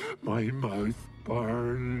 My mouth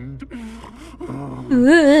burned.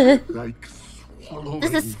 Like swallowing.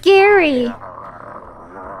 This is scary.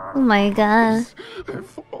 Oh my god.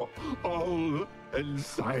 If all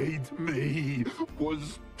inside me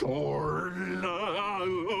was torn,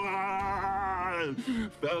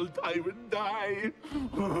 felt I would die,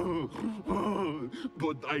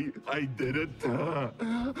 but I did it,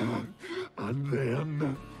 and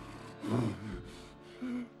then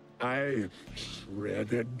I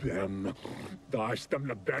shredded them, dashed them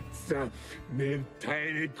to bits, made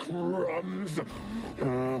tiny crumbs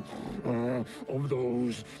of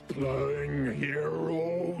those plowing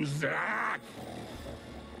heroes.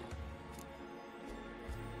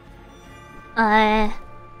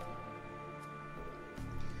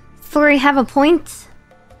 Story have a point?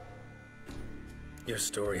 Your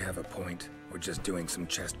story have a point. We're just doing some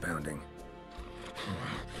chest pounding.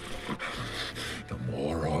 The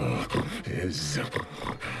moral is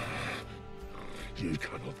you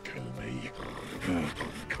cannot kill me.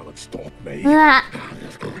 Cannot stop me.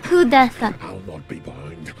 Who does that? I'll not be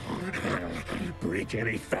bound. Break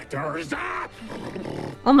any fetters.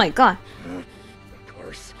 Oh my god. The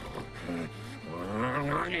curse.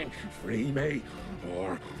 Free me,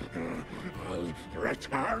 or I'll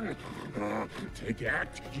return to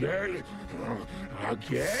get you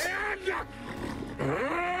again.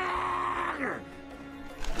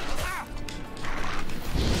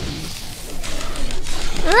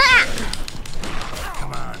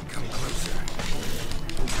 Come on, come closer.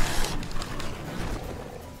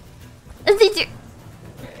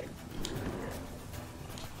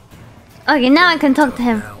 Okay, now I can talk to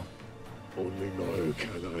him. Only now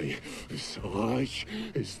can I. Such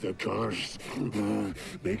is the curse.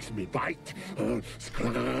 Makes me bite,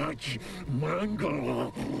 scratch,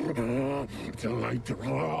 mangle, till I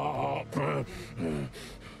drop.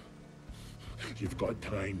 You've got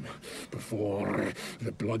time before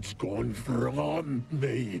the blood's gone from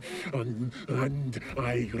me, and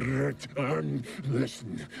I return.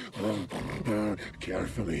 Listen,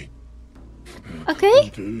 carefully.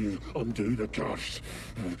 Okay. Undo the curse.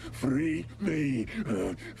 Free me.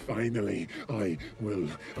 Finally, I will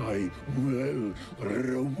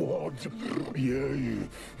reward you.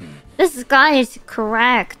 This guy is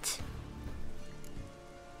correct.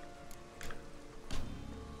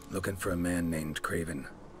 Looking for a man named Craven.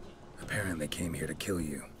 Apparently came here to kill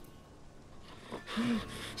you.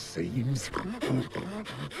 Seems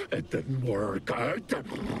it didn't work out.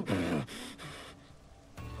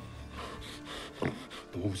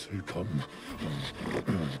 Those who come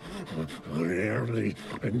rarely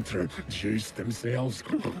introduce themselves.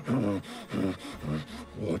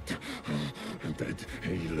 What did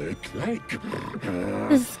he look like?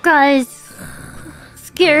 This guy's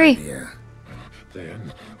scary. Yeah.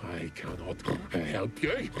 Then I cannot help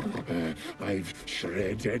you. I've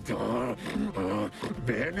shredded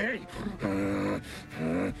many.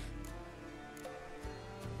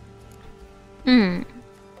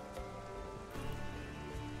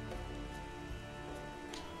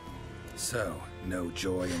 So, no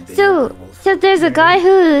joy in being So there's a guy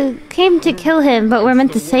who came to kill him, but we're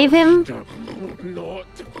meant to save him? Not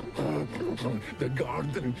the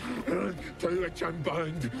garden to which I'm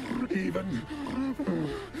bound, even.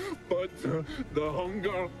 But the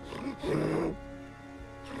hunger.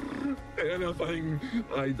 Anything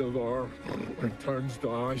I devour turns to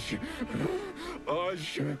ash.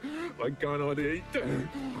 Ash I cannot eat.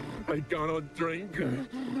 I cannot drink.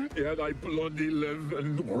 Yet I bloody live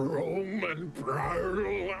and roam and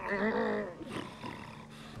prowl.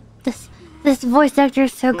 This voice actor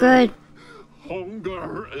is so good.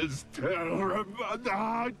 Hunger is terrible.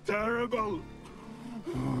 Terrible.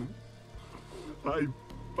 I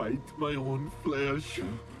bite my own flesh.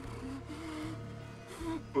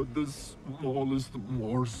 but the smallest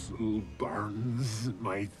morsel burns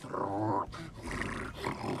my throat.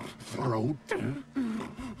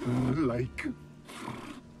 Like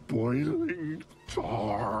boiling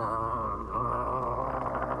tar.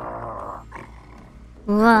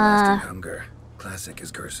 Lasting hunger. Classic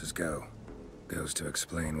as curses go. Goes to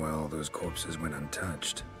explain why all those corpses went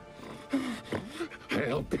untouched.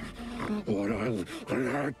 Help, or I'll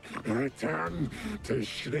return to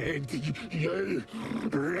shred you,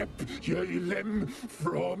 rip you limb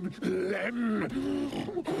from limb.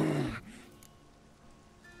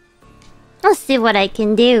 I'll see what I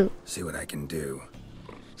can do. See what I can do.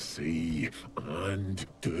 See and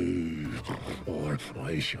do, or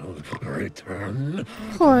I shall return.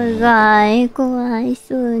 Poor guy,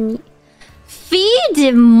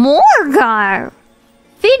 Feed Morgar!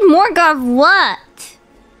 Feed Morgar what?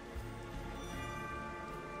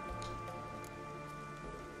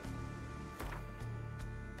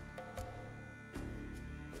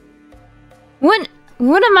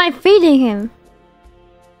 What am I feeding him?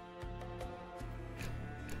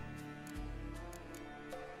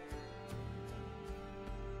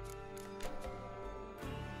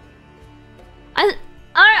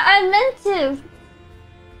 I meant to.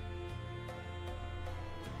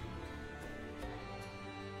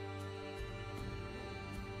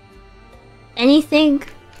 Anything?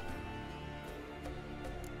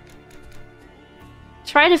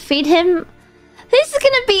 Try to feed him? He's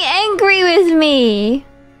gonna be angry with me.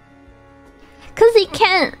 Cause he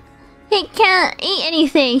can't eat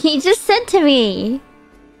anything. He just said to me.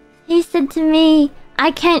 He said to me,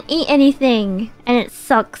 I can't eat anything. And it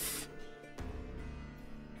sucks.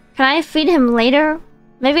 Can I feed him later?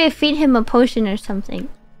 Maybe I feed him a potion or something.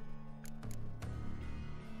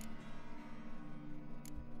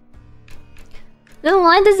 Then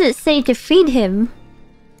why does it say to feed him?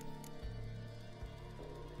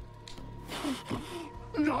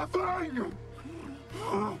 Nothing!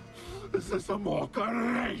 Is this a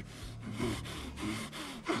mockery?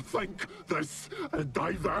 Think this a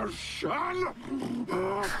diversion?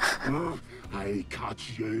 I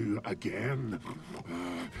catch you again.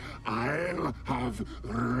 I'll have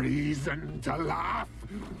reason to laugh.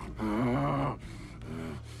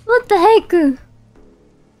 What the heck?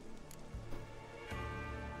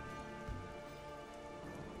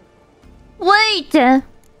 Wait!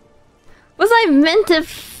 Was I meant to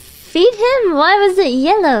feed him? Why was it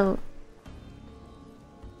yellow?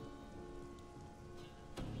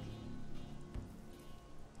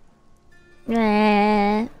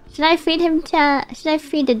 Should I feed him, chat? Should I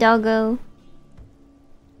feed the doggo?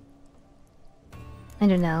 I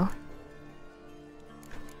don't know.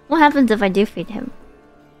 What happens if I do feed him?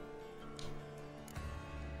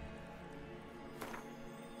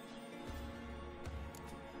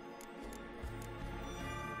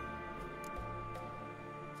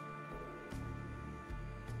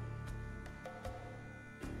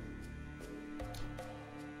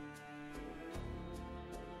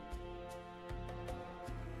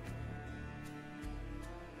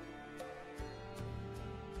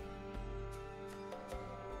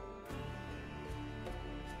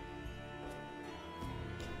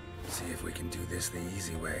 See if we can do this the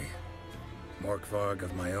easy way. Morkvarg,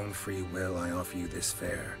 of my own free will, I offer you this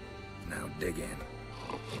fare. Now dig in.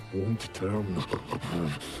 Won't turn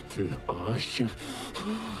to ash.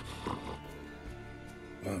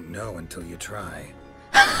 Won't know until you try.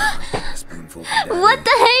 A spoonful for Daddy. What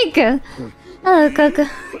the heck? Oh, Coco.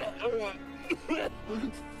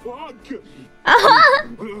 Fuck!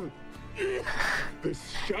 This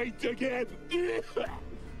shite again!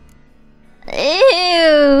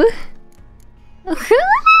 Ew.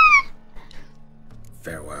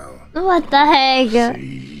 Farewell. What the heck?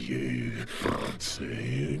 See you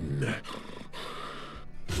soon.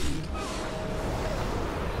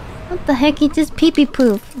 What the heck? He just pee-pee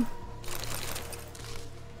poof.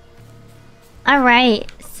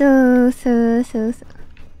 Alright. So.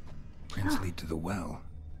 Prince lead to the well.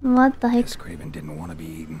 What the heck? This Craven didn't want to be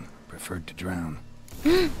eaten. Preferred to drown.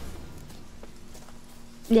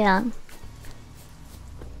 Yeah.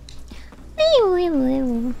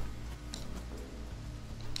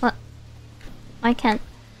 What? I can't.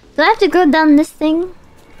 Do I have to go down this thing?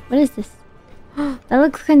 What is this? That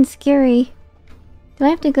looks kind of scary. Do I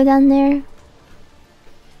have to go down there?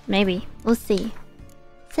 Maybe. We'll see.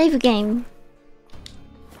 Save game.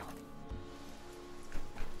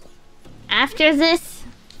 After this?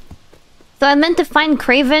 So I meant to find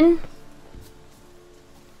Craven?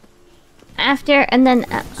 After and then...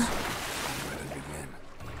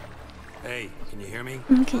 Hey, can you hear me?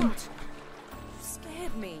 Okay.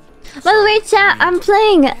 Scared me. By the way, chat, I'm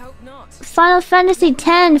playing not. Final Fantasy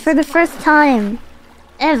X for the first time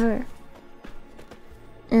ever.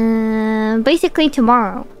 Basically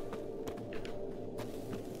tomorrow.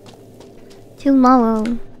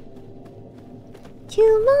 Tomorrow.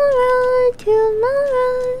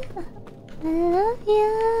 I love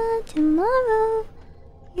you tomorrow.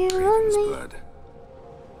 You Craven's only. blood.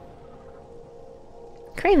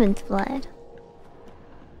 Craven's blood.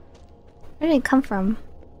 Where did it come from?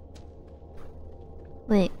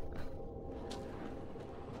 Wait.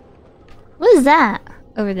 What is that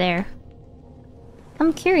over there?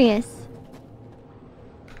 I'm curious.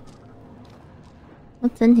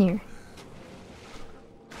 What's in here?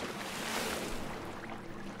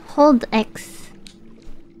 Hold X.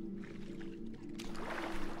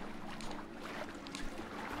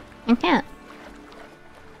 I can't.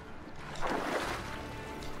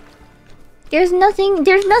 There's nothing in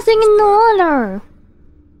the water.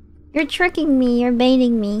 You're tricking me, you're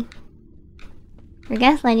baiting me. You're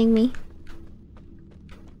gaslighting me.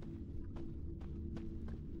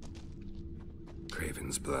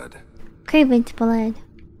 Craven's blood. Craven's blood.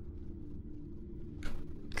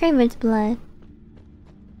 Craven's blood.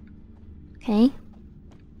 Okay.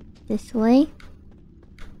 This way.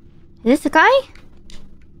 Is this the guy?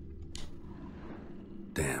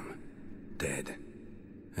 Damn. Dead.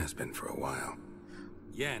 Has been for a while.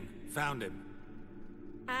 Yen, found him.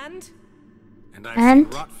 And? And I've seen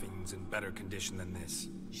rot fiends in better condition than this.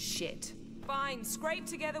 Shit. Fine, scrape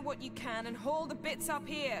together what you can and haul the bits up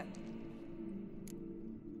here.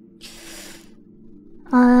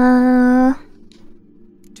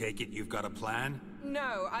 Take it you've got a plan?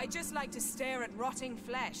 No, I just like to stare at rotting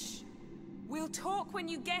flesh. We'll talk when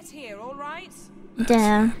you get here, alright?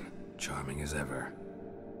 Damn. Charming as ever.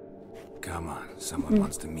 Come on, someone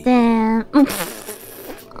wants to meet Damn.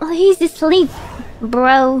 Oh, he's asleep,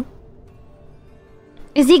 bro.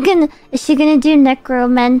 Is she gonna do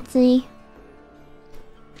necromancy?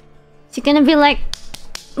 She gonna be like,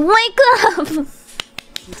 wake up!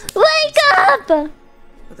 Wake up!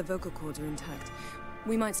 But the vocal cords are intact.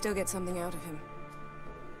 We might still get something out of him.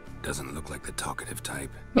 Doesn't look like the talkative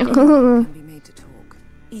type. Can be made to talk.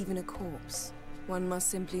 Even a corpse. One must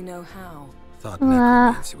simply know how. Thought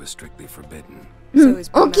necromancy was strictly forbidden. So is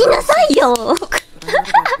Okinasai-yo! But I'm not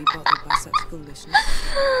about to be bothered by such foolishness.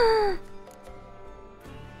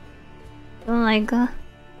 Oh my god.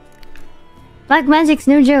 Black magic's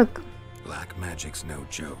no joke. Black magic's no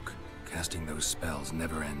joke. Casting those spells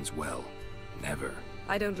never ends well. Never.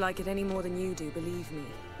 I don't like it any more than you do, believe me.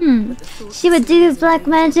 She would do black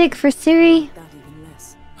magic for Ciri. That even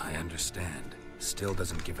less. I understand. Still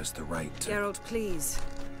doesn't give us the right to... Geralt, please.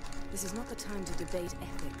 This is not the time to debate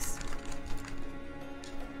ethics.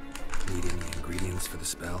 Need any ingredients for the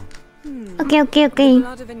spell? Okay. The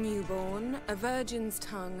blood of a newborn, a virgin's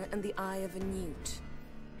tongue, and the eye of a newt.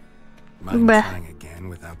 Mind trying again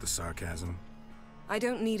without the sarcasm? I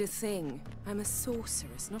don't need a thing. I'm a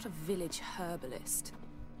sorceress, not a village herbalist.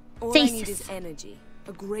 All I need is energy.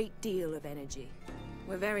 A great deal of energy.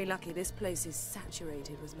 We're very lucky this place is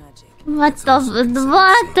saturated with magic. What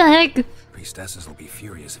the heck? Priestesses will be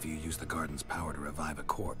furious if you use the garden's power to revive a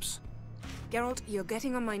corpse. Geralt, you're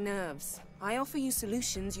getting on my nerves. I offer you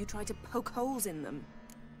solutions, you try to poke holes in them.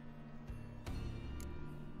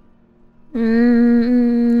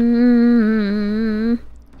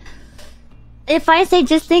 If I say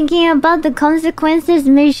just thinking about the consequences,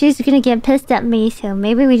 maybe she's gonna get pissed at me, so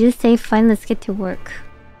maybe we just say fine, let's get to work.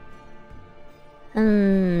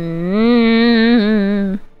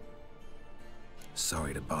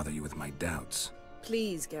 Sorry to bother you with my doubts.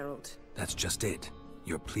 Please, Geralt. That's just it.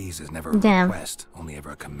 Your please is never a request, only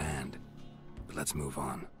ever a command. But let's move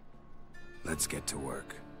on. Let's get to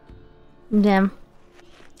work. Damn.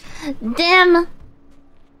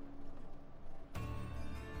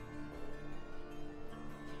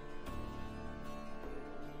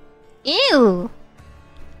 Ew!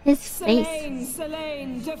 His face.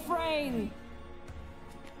 Selene, Defrain!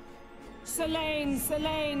 Selene,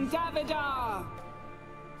 Davidar!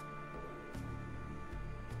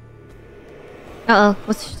 Uh-oh,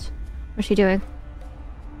 what's she doing?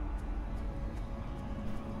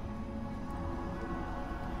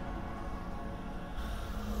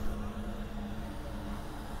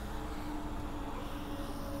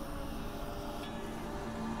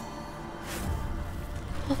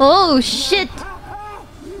 Oh shit!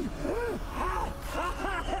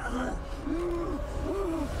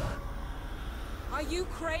 Are you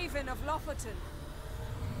Craven of Lofoten?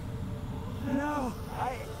 No,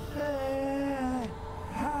 I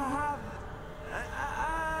have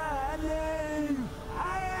a name. I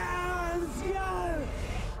am Skull.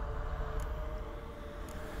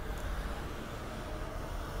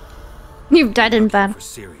 You've died in battle. For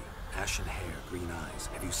Ciri, ashen hair, green eyes.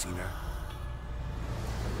 Have you seen her?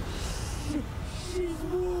 She's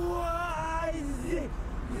wise.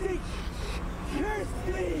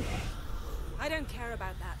 Kirsty. I don't care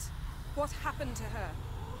about that. What happened to her?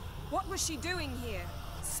 What was she doing here?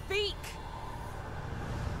 Speak!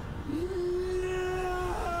 No.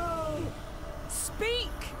 Speak!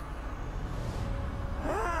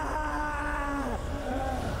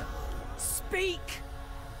 Speak!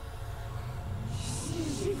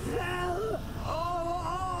 She fell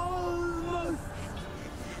almost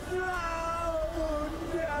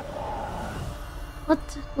drowned.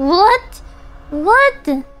 What? What? What?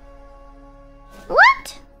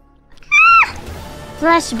 What? Ah!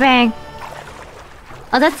 Flashbang.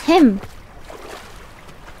 Oh, that's him.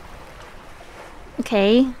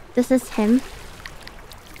 Okay, this is him.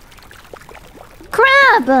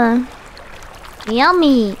 Crab!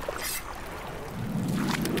 Yummy.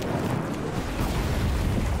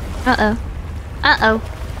 Uh-oh. Uh-oh.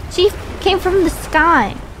 She came from the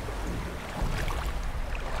sky.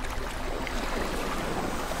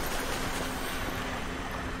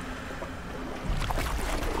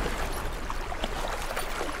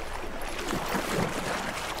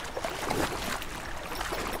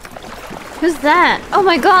 Who's that? Oh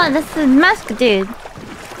my god, that's the mask dude.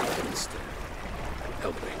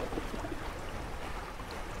 Help me.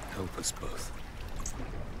 Help us both.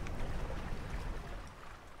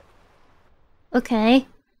 Okay.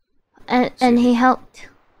 And he helped.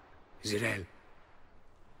 Ciri,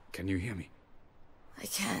 can you hear me? I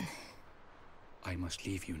can. I must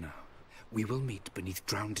leave you now. We will meet beneath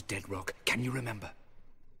drowned dead rock. Can you remember?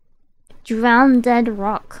 Drowned dead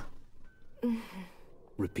rock.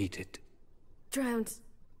 Repeat it. Drowned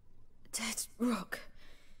dead rock.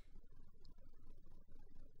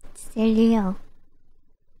 Surreal.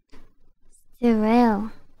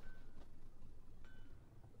 Surreal.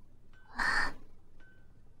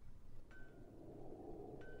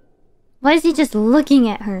 Why is he just looking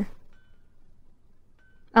at her?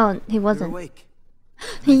 Oh, he wasn't. You're awake.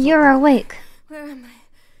 You're awake. Where am I?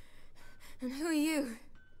 And who are you?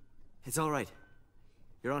 It's all right.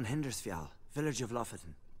 You're on Hindersfjall, village of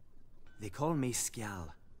Lofoten. They call me Skjal.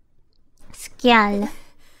 Skjal.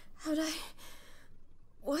 How'd I...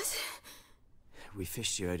 What? We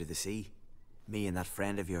fished you out of the sea. Me and that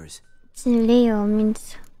friend of yours. Leo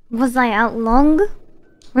means... Was I out long?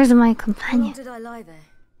 Where's my How long companion? did I lie there?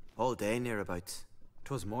 All day nearabouts.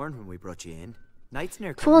 'Twas morn when we brought you in. Night's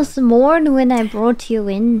near coming Twas out. morn when I brought you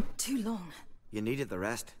in. Too long. You needed the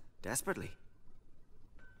rest. Desperately.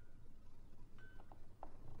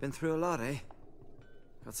 Been through a lot, eh?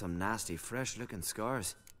 Got some nasty, fresh-looking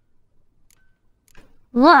scars.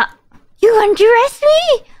 What? You undressed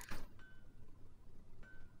me?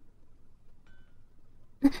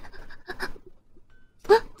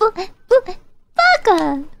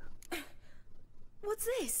 Bugger! What's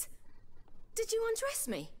this? Did you undress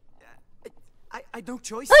me? I had no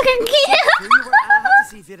choice. Fucking I had to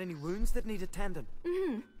see if you had any wounds that needed tending.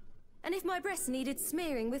 And if my breasts needed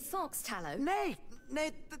smearing with fox tallow? Nay,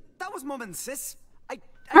 that was Mum and Sis. I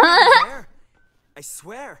didn't care. I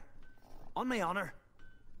swear. On my honor.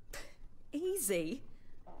 Easy.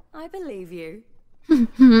 I believe you.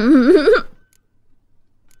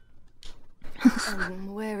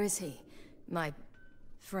 Where is he? My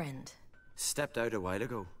friend. Stepped out a while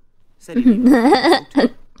ago. Said he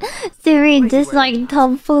needed Ciri disliked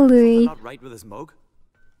tomfoolery. not right with his mug.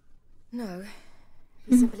 No.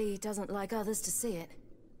 He simply doesn't like others to see it.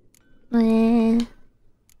 Eh.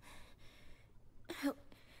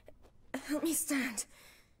 Help me stand.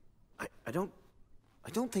 I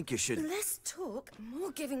don't think you should. Less talk, more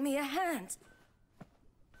giving me a hand.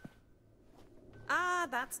 Ah,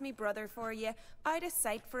 that's me brother for you. Out of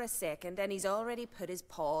sight for a second, and he's already put his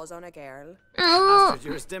paws on a girl. Astrid,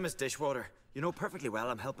 you're as dim as dishwater. You know perfectly well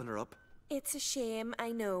I'm helping her up. It's a shame,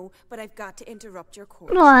 I know, but I've got to interrupt your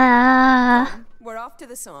course. Wah. We're off to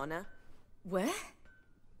the sauna. Where?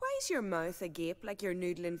 Why is your mouth agape like you're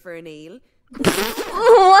noodling for an eel?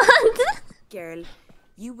 What? Girl,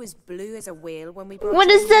 you was blue as a whale when we brought What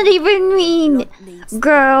you does that even mean? Blood needs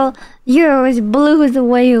Girl, you're as blue as a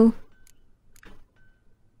whale.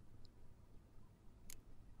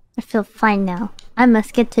 I feel fine now. I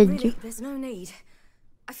must get to... Really, there's no need.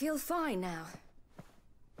 I feel fine now.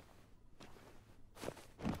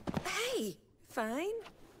 Hey, fine.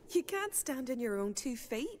 You can't stand on your own 2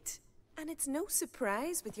 feet. And it's no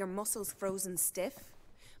surprise with your muscles frozen stiff.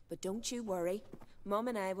 But don't you worry. Mum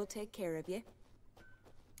and I will take care of you.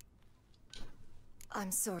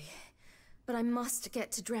 I'm sorry, but I must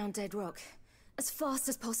get to Drowned Dead Rock as fast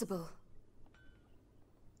as possible.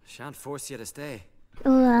 Shan't force you to stay. The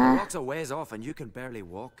walk's a ways off and you can barely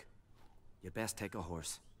walk. You'd best take a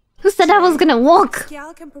horse. Who said I was gonna walk?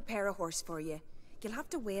 Gal can prepare a horse for you. You'll have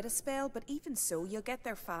to wait a spell, but even so, you'll get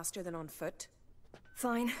there faster than on foot.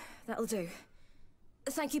 Fine, that'll do.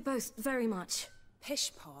 Thank you both very much.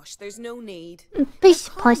 Pish posh, there's no need. Pish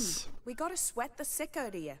posh. We gotta sweat the sick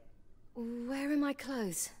out of you. Where are my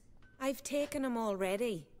clothes? I've taken them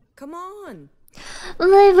already. Come on.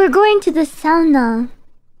 Well, we're going to the sauna.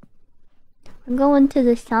 We're going to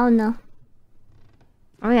the sauna.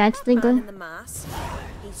 Are we actually That man going? in the mask.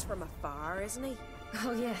 He's from afar, isn't he?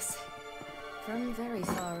 Oh yes, from very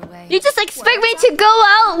far away. You just expect me to go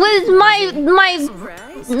out with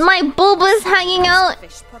my bulbous hanging out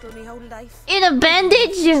Fish puddle me whole life. in a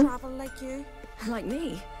bandage? Travel like you. Like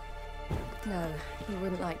me? No, you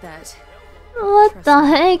wouldn't like that. What the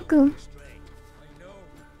heck? I know,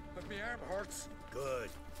 but my arm hurts.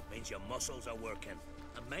 Good. Means your muscles are working.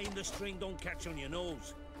 And mind the string don't catch on your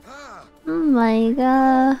nose. Ah! Oh my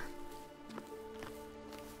god.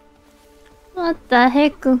 What the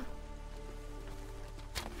heck? A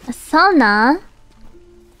sauna?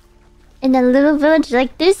 In a little village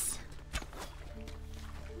like this?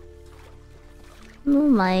 Oh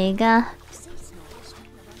my god.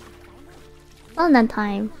 Sauna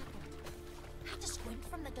time.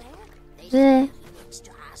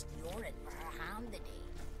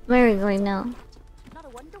 Where are we going now?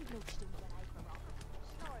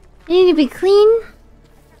 You need to be clean?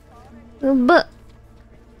 But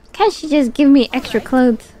can't she just give me extra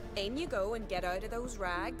clothes? In you go and get out of those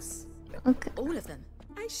rags. Okay. All of them?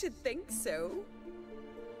 I should think so.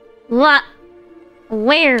 What?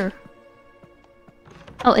 Where?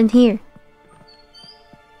 Oh, in here.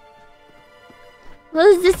 What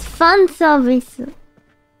is this fun service?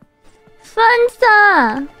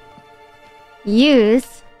 Funsa!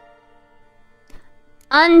 Use.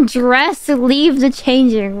 Undress to leave the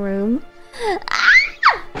changing room. Ah!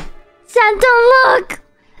 Sam, don't look!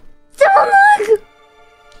 Don't look!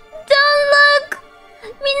 Don't look!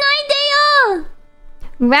 Minaideo!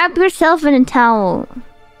 Wrap yourself in a towel.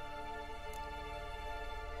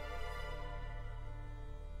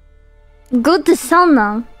 Go to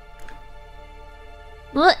sauna.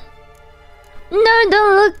 What? No,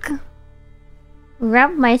 don't look.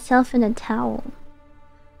 Wrap myself in a towel.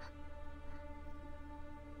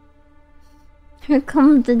 Here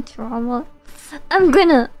comes the drama. I'm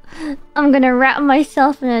gonna wrap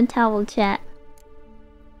myself in a towel, chat.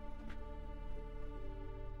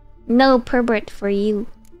 No pervert for you.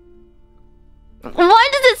 Why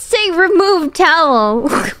does it say remove towel?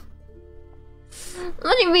 What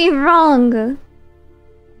do you mean wrong?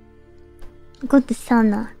 Go to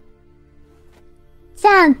sauna. 这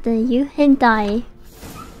样的you hentai.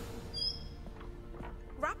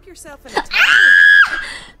 Wrap yourself in a towel.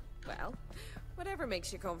 Well, whatever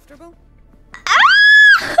makes you comfortable.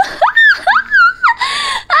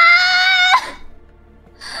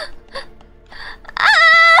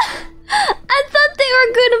 I thought they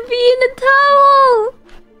were gonna be in a towel.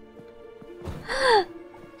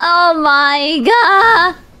 Oh my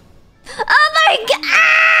god. Oh my god.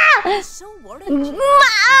 I'm so worried.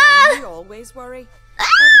 You always worry.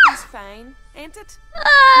 Everything's fine, ain't it?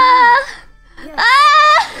 Yes,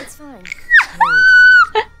 it's fine.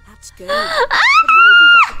 Good. That's good. But why have you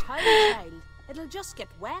got the towel, child? It'll just get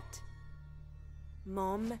wet.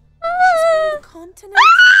 Mum, she's incontinent.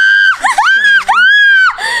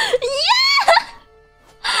 Yeah!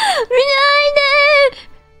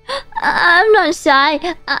 I'm not shy.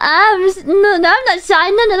 I'm not shy,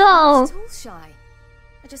 none at all. Not at all shy.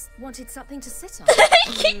 I just wanted something to sit on.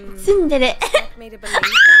 Did it? Expect me to believe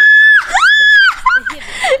that?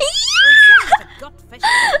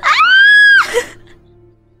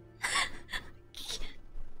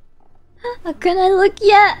 How can I look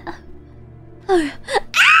yet?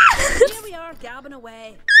 Here we are, gabbing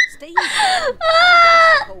away. Stay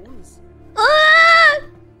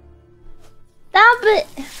Stop it!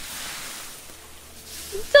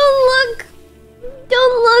 Don't look!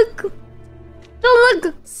 Don't look! Don't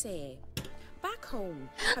look! Say, back home.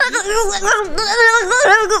 You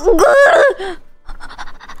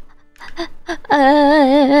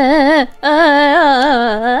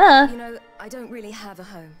know, I don't really have a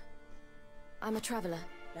home. I'm a traveler.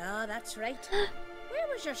 Oh, that's right. Where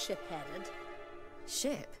was your ship headed?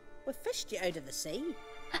 Ship? We fished you out of the sea.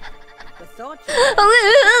 We thought you...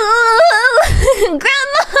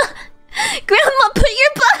 Grandma! Grandma, put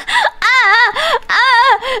your butt...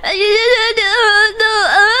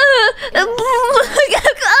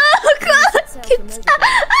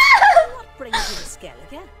 What brings you to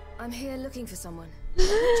Skellige? I'm here looking for someone.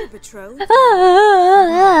 Your betrothed?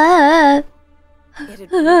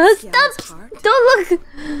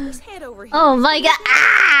 Head over here. Oh my god.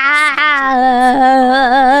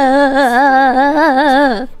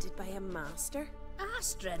 By a master.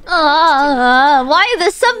 Astrid. Why are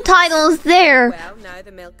the subtitles there? Well, now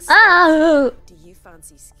the milk's Oh. Do you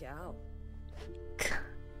fancy Scal?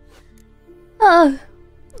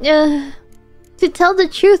 To tell the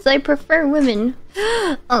truth, I prefer women.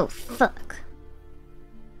 Oh fuck.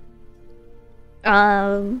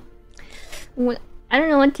 I don't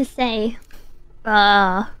know what to say.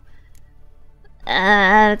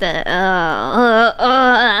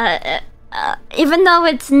 Even though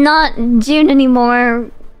it's not June anymore,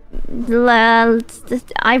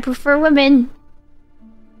 I prefer women.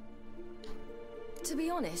 To be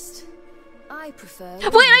honest, I prefer...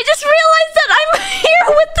 Wait, I just realized that I'm here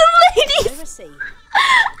with the ladies!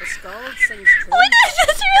 The scald sings true. Wait, I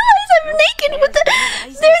just realized I'm naked with the...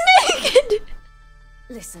 They're naked!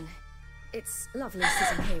 Listen, it's lovely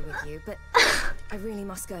sitting here with you, but I really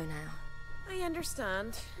must go now. I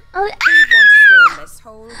understand. Oh, We want to stay in this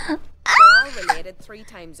hole. We're all related 3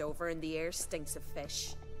 times over, and the air stinks of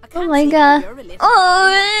fish. oh my god.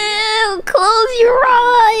 Oh, close your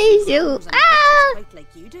eyes!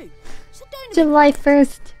 Like you do. Sit down July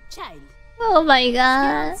 1st. child. Oh my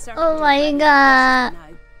god. Oh my god.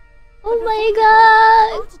 Oh my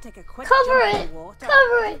god. Cover it.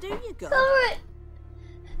 Cover it. Cover it.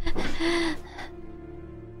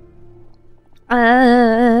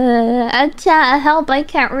 Chat, help, I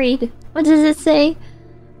can't read. What does it say?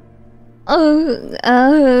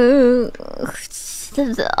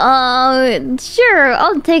 Sure,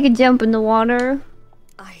 I'll take a jump in the water.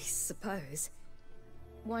 I suppose.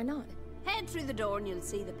 Why not? Head through the door and you'll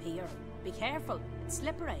see the pier. Be careful, it's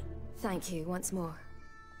slippery. Thank you once more.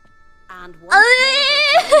 And once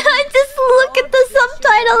I just look at the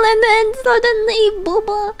subtitle and then suddenly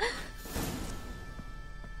booba.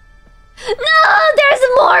 No, there's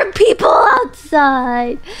more people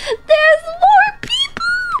outside. There's more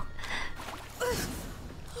people.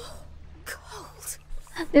 Cold.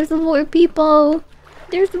 There's more people.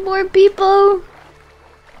 There's more people.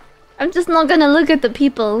 I'm just not gonna look at the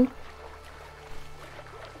people.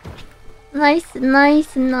 Nice,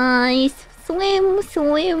 nice, nice. Swim,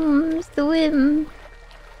 swim, swim.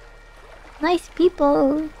 Nice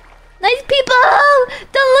people. Nice people!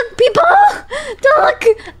 Don't look, people! Don't look!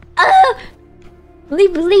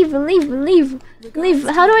 Leave, leave, leave, leave. Leave.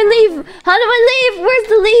 How do I leave? How do I leave? Where's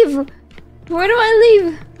the leave? Where do I leave?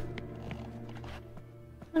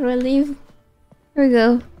 How do I leave? Here we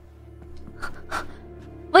go.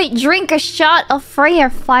 Wait, drink a shot of Freya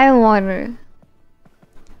firewater.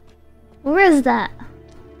 Where is that?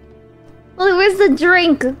 Wait, where's the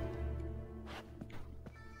drink?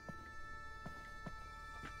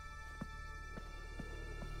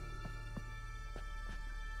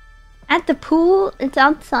 At the pool? It's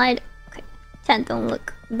outside. Okay. Chat, don't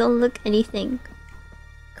look. Don't look anything.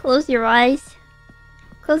 Close your eyes.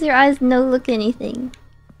 Close your eyes, no look anything.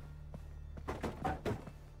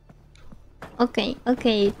 Okay,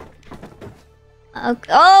 okay.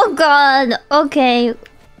 Oh god! Okay.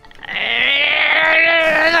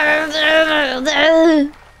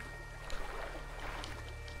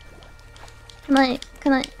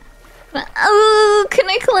 Can I... Oh, can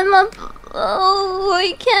I climb up? Oh,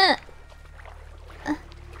 I can't.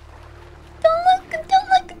 Don't look, don't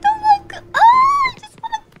look, don't look. Oh, I just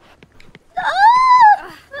wanna...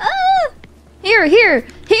 Here, here,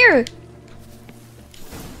 here.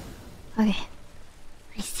 Okay.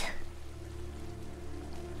 Nice.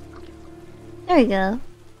 There we go.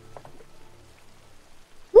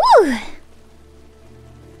 Woo!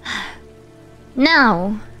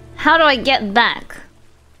 Now, how do I get back?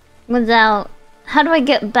 Without... How do I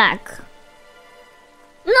get back?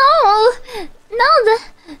 No!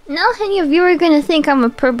 Now any of you are gonna think I'm a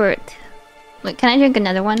pervert. Wait, can I drink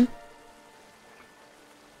another one?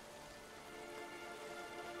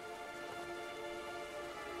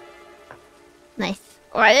 Nice.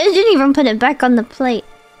 Or I didn't even put it back on the plate.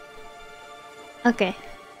 Okay.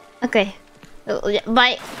 Okay.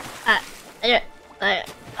 Bye.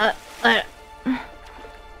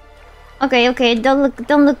 Okay, okay, don't look,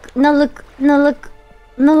 don't look, no look, no look,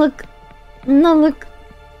 no look, no look.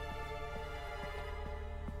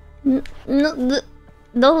 No,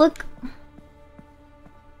 don't look.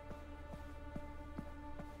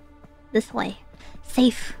 This way.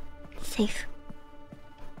 Safe. Safe.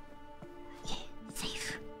 Okay,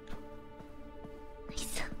 safe.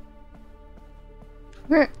 Nice.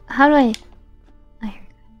 Where? How do I... Oh, here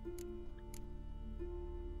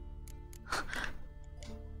we go.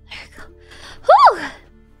 There we go. Whew!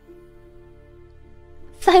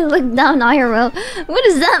 If I look down IRL, what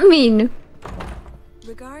does that mean?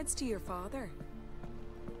 Regards to your father.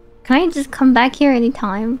 Can I just come back here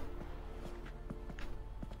anytime?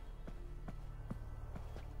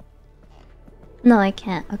 No, I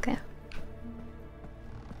can't. Okay.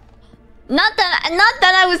 Not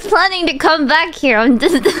that I was planning to come back here. I'm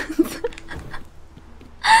just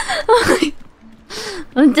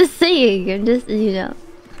I'm just saying. I'm just, you know.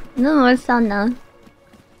 No more sauna.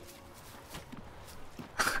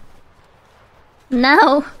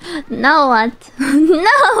 No. Now what?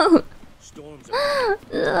 No.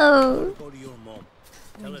 No.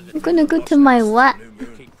 I'm gonna go to my what?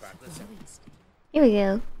 Here we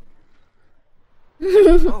go.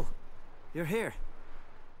 Oh, you're here.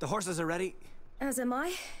 The horses are ready. As am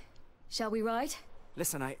I. Shall we ride?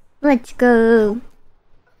 Listen, Let's go.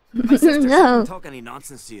 My sister No. didn't talk any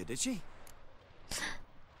nonsense to you, did she?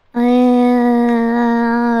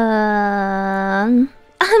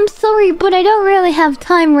 I'm sorry, but I don't really have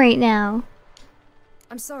time right now.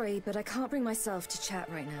 I'm sorry, but I can't bring myself to chat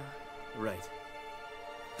right now. Right.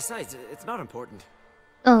 Besides, it's not important.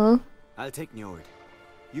 Oh. I'll take Njord.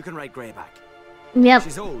 You can ride Greyback. Yep.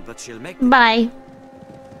 She's old, but she'll make. Bye.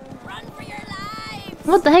 Run for your lives!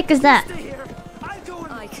 What the heck is that?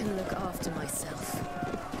 I can look after myself.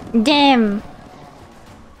 Damn.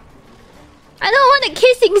 I don't want a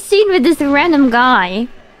kissing scene with this random guy.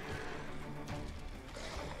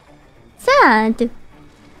 Sad.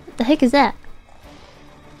 What the heck is that?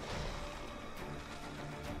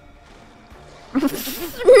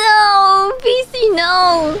 No, PC,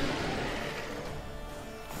 no.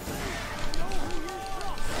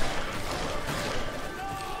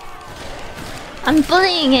 I'm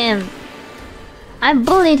bullying him. I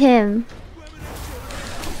bullied him.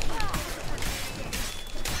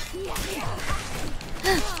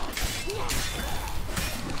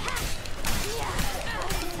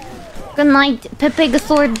 Good night,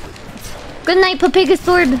 Pepegasword. Good night,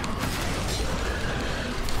 Pepegasword.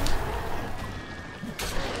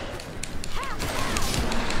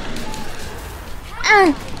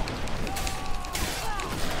 Ah.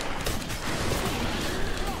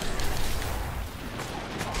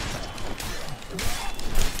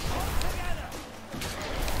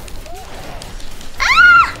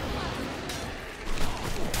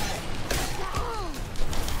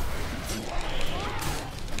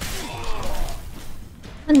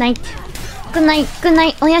 Good night. Good night. Good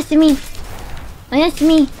night. Oyasumi.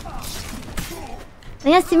 Oyasumi.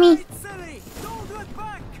 Oyasumi.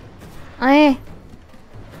 Oye.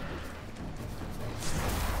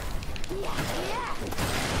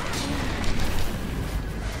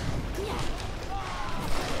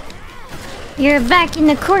 You're back in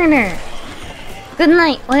the corner. Good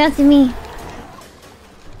night. Oyasumi.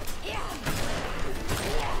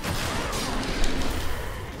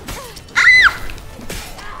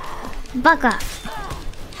 Baka.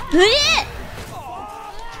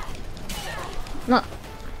 No.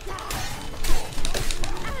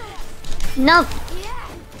 Nope.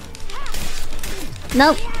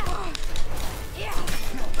 Nope.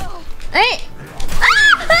 Hey.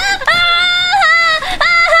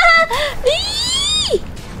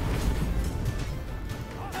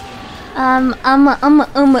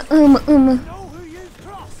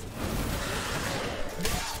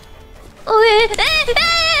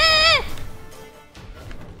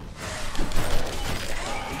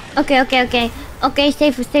 Okay,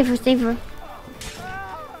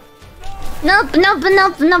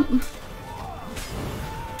 safer. Nope.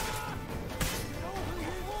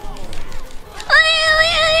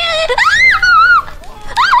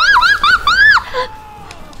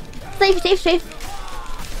 Safe.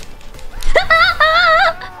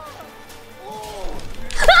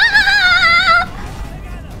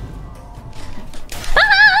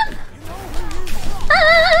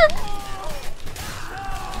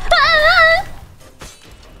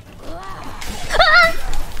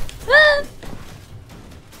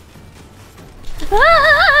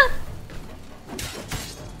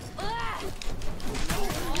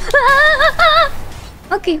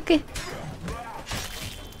 Okay.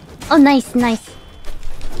 Oh, nice. No.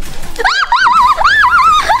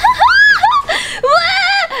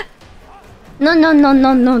 No.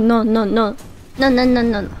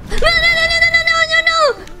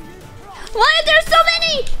 Why are there so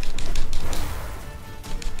many?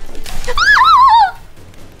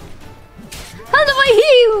 How do I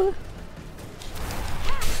heal?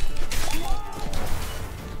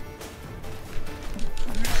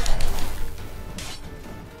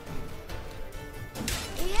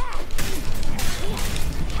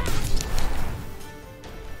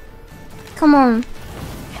 Come on.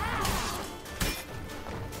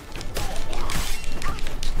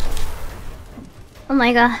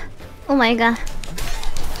 my god. Oh my god.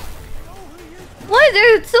 Why are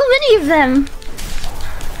there so many of them?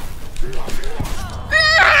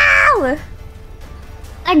 Ow!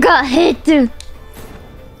 I got hit.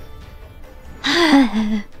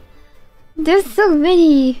 There's so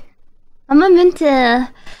many. I'm meant to...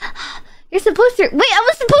 You're supposed to... Wait, I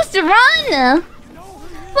was supposed to run!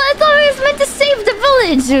 But I thought I was meant to save the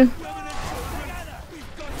village!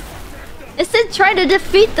 It said try to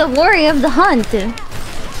defeat the warrior of the hunt.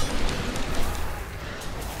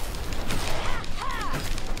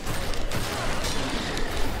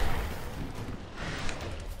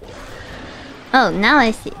 Oh, now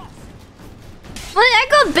I see. Wait, I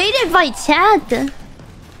got baited by chat!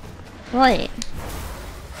 Wait.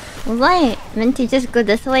 Was I meant to just go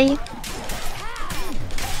this way?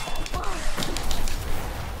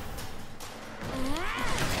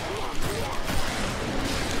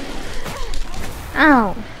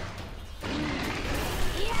 Ow.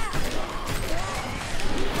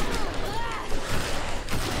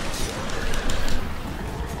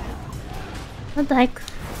 What the heck?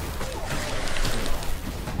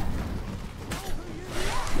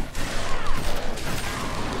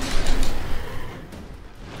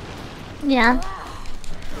 Yeah.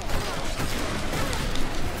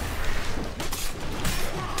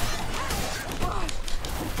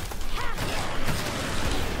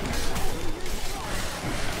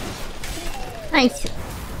 Nice.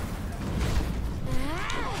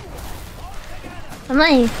 Am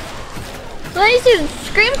I? Why did you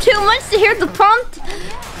scream too much to hear the prompt?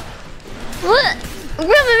 What?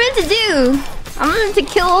 What am I meant to do? I'm meant to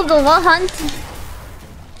kill the wall hunt.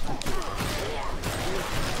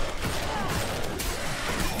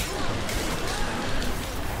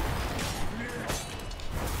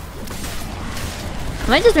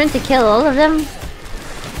 Am I just meant to kill all of them?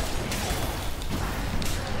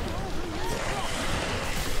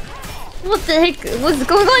 What the heck? What's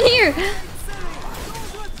going on here?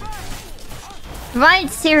 Right,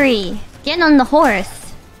 Ciri. Get on the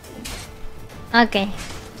horse. Okay.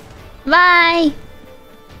 Bye.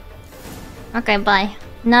 Okay, bye.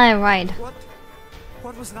 Now I ride.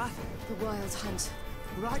 What was that? The wild hunt.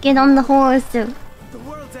 Get on the horse. The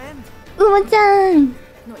world's end. Uma-chan.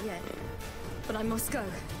 Not yet. But I must go.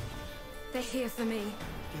 They're here for me.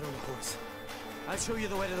 Get on the horse. I'll show you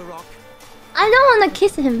the way to the rock. I don't want to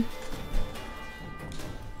kiss him.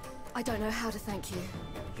 I don't know how to thank you.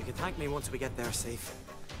 You can thank me once we get there safe.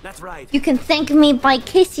 Let's ride. You can thank me by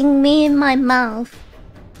kissing me in my mouth.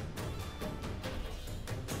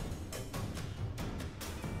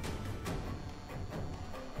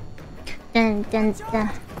 Dun dun dun.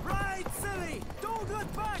 Ride, Ciri! Don't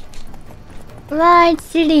look back! Ride,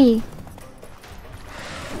 Ciri!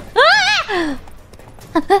 Ah!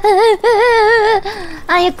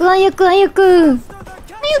 Ayaku, ayaku, ayaku!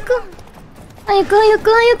 Ayaku! Ayaku,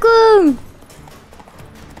 ayaku, ayaku!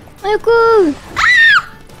 Ayaku!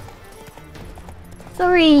 Ah!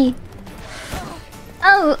 Sorry.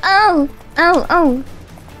 Oh, oh, oh, oh.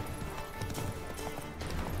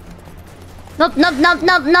 Nope, nope, nope,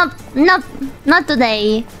 nope, nope, nope. Not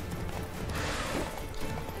today.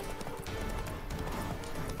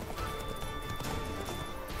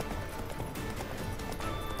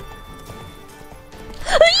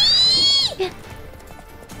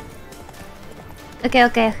 Okay,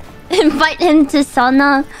 okay. Invite him to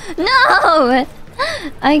Sauna. No!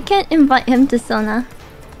 I can't invite him to Sauna.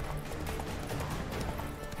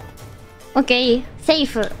 Okay,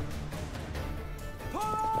 safe.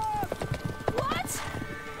 What?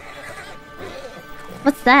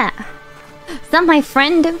 What's that? Is that my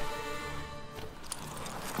friend?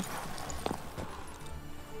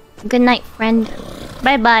 Good night, friend.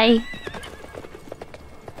 Bye bye.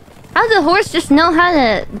 How the horse just know how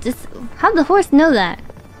to how the horse know that?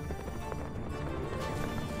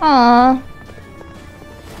 Aww.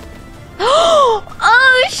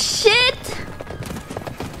 Oh shit!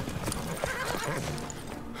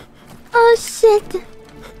 Oh shit!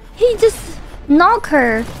 He just knocked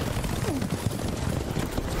her.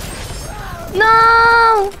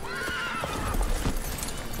 No!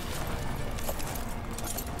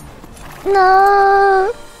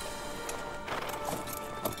 No!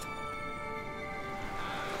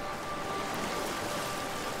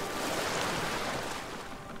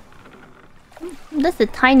 That's a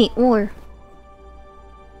tiny ore.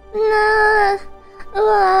 No!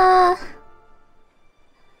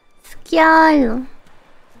 Schialo.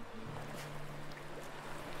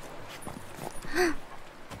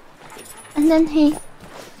 And then he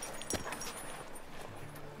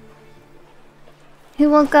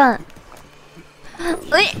woke up.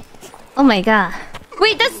 Wait! Oh my god.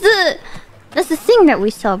 Wait, that's the... That's the thing that we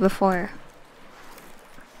saw before.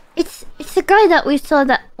 It's the guy that we saw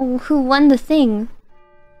that who won the thing.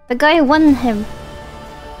 The guy won him.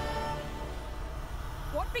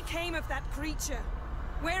 What became of that creature?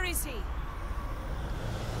 Where is he?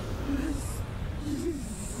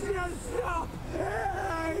 Stop!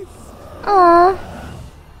 Aww.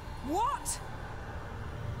 What?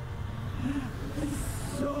 I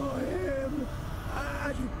saw him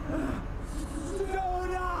at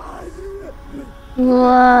Sauna.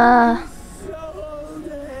 Whoa. Sold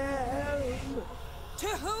him. To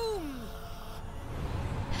whom?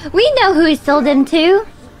 We know who he sold him to.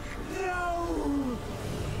 No.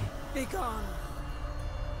 Be gone.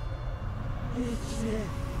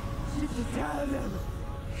 Tell them.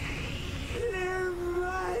 Clear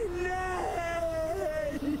my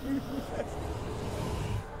name.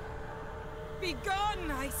 Be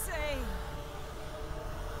gone, I say.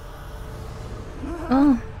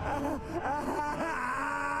 Oh.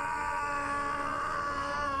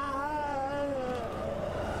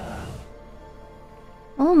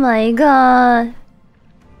 Oh my god.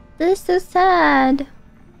 This is so sad.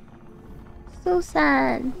 So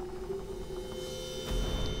sad.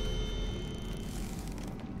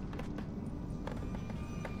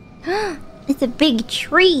 It's a big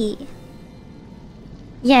tree.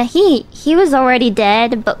 Yeah, he was already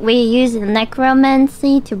dead, but we used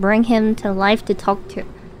necromancy to bring him to life to talk to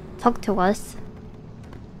us.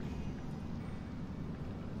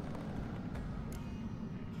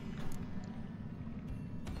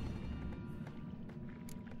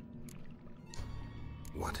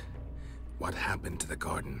 What happened to the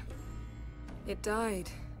garden? It died.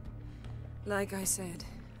 Like I said,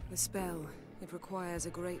 the spell, it requires a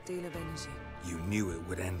great deal of energy. You knew it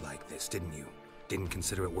would end like this, didn't you? Didn't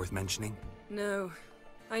consider it worth mentioning? No.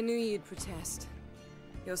 I knew you'd protest.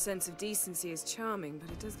 Your sense of decency is charming, but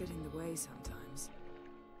it does get in the way sometimes.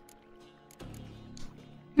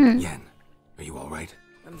 Yen, are you alright?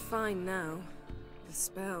 I'm fine now. The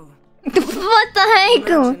spell. What the heck?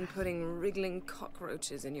 Imagine putting wriggling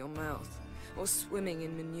cockroaches in your mouth, or swimming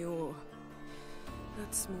in manure.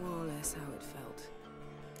 That's more or less how it felt.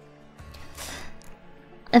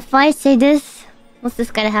 If I say this, what's this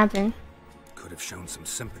gonna happen? Could have shown some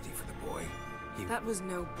sympathy for the boy. That was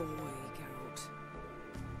no boy, Geralt.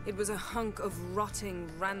 It was a hunk of rotting,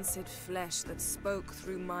 rancid flesh that spoke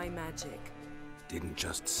through my magic. Didn't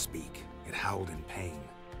just speak. It howled in pain.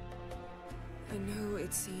 I know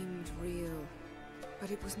it seemed real, but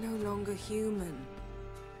it was no longer human.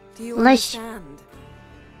 Do you understand?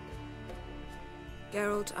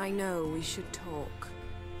 Geralt, I know we should talk,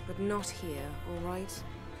 but not here, all right?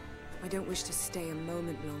 I don't wish to stay a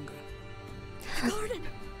moment longer. Garden!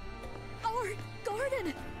 Our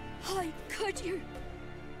garden! How could you?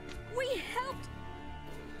 We helped!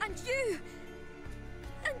 And you!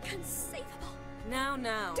 Inconceivable!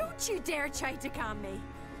 Now. Don't you dare try to calm me.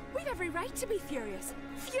 We've every right to be furious.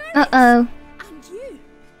 Furious! Uh-oh. And you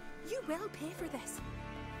will pay for this.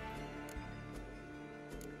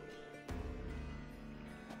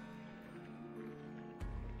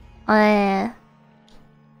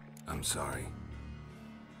 I'm sorry.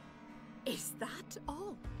 Is that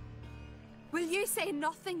all? Will you say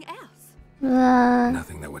nothing else?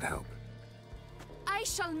 Nothing that would help. I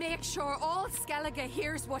shall make sure all Skellige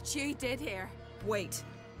hears what you did here. Wait.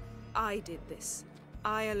 I did this.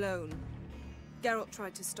 I alone. Geralt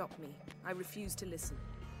tried to stop me. I refused to listen.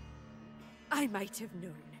 I might have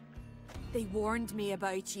known. They warned me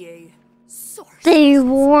about you. Sorceress. They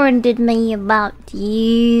warned me about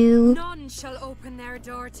you. None shall open their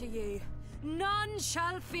door to you. None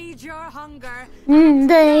shall feed your hunger.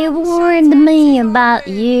 They warned me about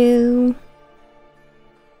you.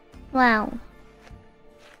 Wow.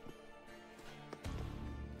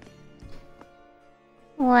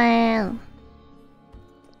 Wow.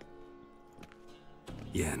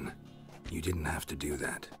 Yen, you didn't have to do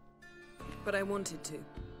that. But I wanted to.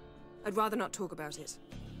 I'd rather not talk about it.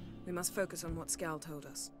 We must focus on what Skal told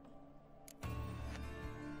us.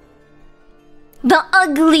 The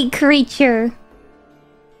ugly creature.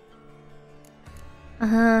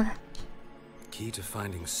 Key to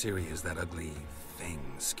finding Ciri is that ugly thing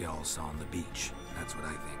Skal saw on the beach. That's what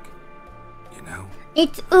I think. You know?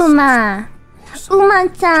 It's Uma.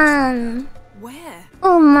 Uma-chan. Where?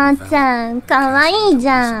 Uma-chan.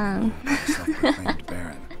 Kawaii-chan. Self-proclaimed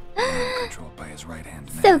Baron, controlled by his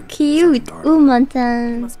right-hand man. So cute,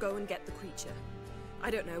 Uma-chan. We must go and get the creature. I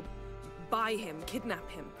don't know. Buy him, kidnap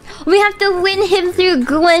him. We have to win him through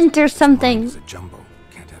Gwent or something. It's a jumbo.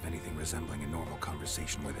 Can't have anything resembling a normal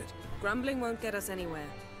conversation with it. Grumbling won't get us anywhere.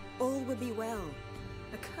 All will be well.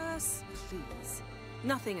 A curse, please.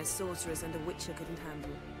 Nothing a sorceress and a witcher couldn't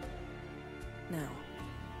handle. Now,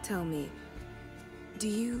 tell me, do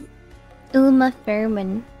you... Uma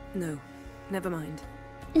Thurman. No, never mind.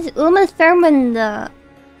 Is Uma Thurman the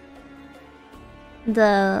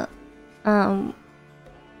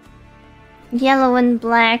yellow and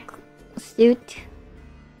black suit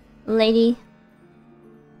lady?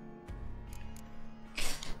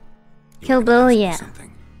 Kill Bill, yeah.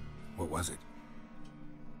 Something. What was it?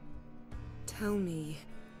 Tell me.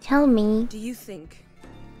 Tell me. Do you think...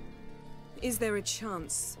 Is there a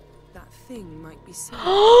chance that thing might be saved?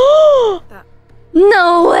 That...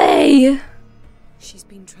 No way! She's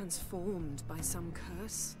been transformed by some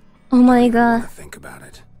curse? Oh my god. Think about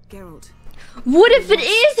it. Geralt. What if it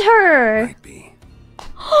is her? Might be.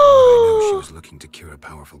 I know she was looking to cure a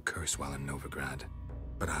powerful curse while in Novigrad.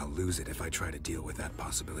 But I'll lose it if I try to deal with that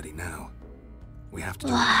possibility now. We have to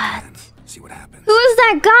do what we can. See what happens. Who is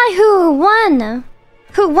that guy who won?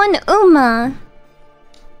 Who won Uma?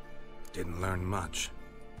 Didn't learn much,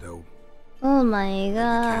 though. Oh my Can't be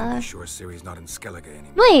god. sure Ciri's not in Skellige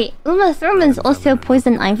anymore. Wait, Uma Thurman's also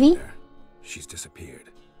Poison Ivy? She's disappeared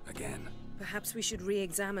again. Perhaps we should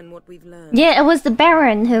re-examine what we've learned. Yeah, it was the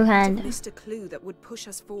Baron who had. Missed a clue that would push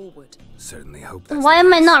us forward. Certainly hope that's Why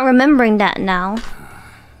am I not remembering that now?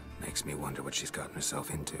 Makes me wonder what she's gotten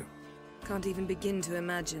herself into. Can't even begin to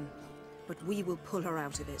imagine. But we will pull her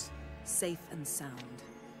out of it. Safe and sound.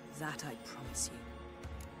 That I promise you.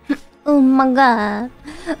 Oh my god.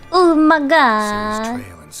 Oh my god. Ciri's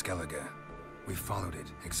trail in Skellige. We followed it,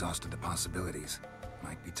 exhausted the possibilities.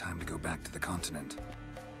 Might be time to go back to the continent.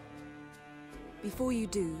 Before you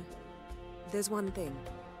do, there's one thing.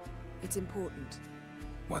 It's important.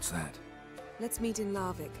 What's that? Let's meet in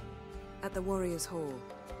Larvik, at the Warriors' Hall.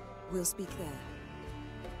 We'll speak there.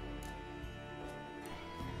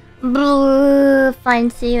 Blue. Fine,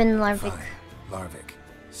 see you in Larvik. Fine. Larvik.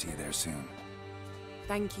 See you there soon.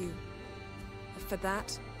 Thank you. For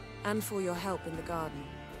that, and for your help in the garden.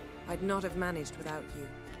 I'd not have managed without you.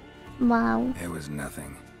 Wow. It was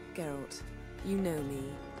nothing. Geralt, you know me.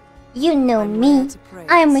 You know me.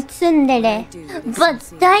 I'm a tsundere. But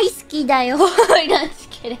daisuki da yo. I'm just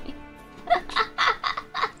kidding.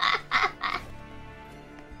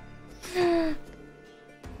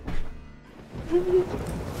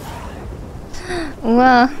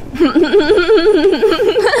 Wow.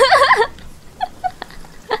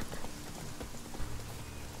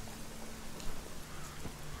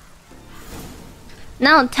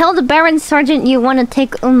 Now tell the Baron Sergeant you want to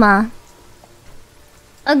take Uma.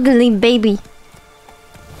 Ugly baby.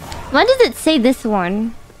 Why does it say this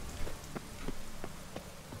one?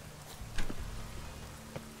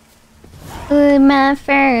 Uma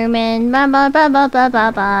Thurman. Ba ba ba ba ba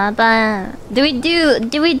ba ba ba. Do we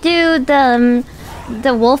do the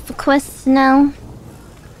wolf quest now?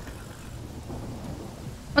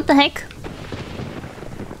 What the heck?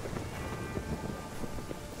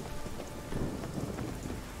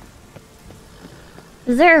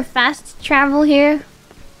 Is there a fast travel here?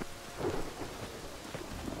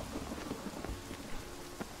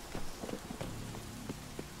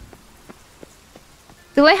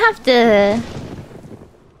 Do I have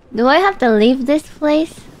to leave this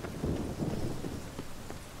place?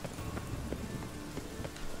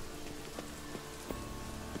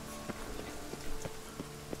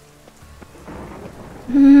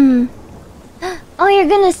 Oh, you're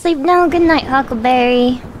gonna sleep now? Good night,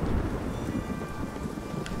 Huckleberry.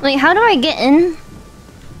 Wait, how do I get in?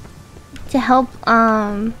 To help,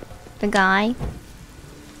 the guy?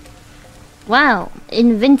 Wow,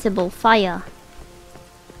 invincible fire.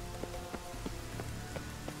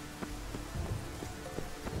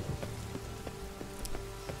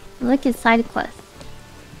 Look at side quest.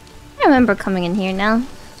 I remember coming in here now.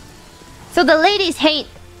 So the ladies hate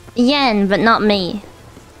Yen, but not me.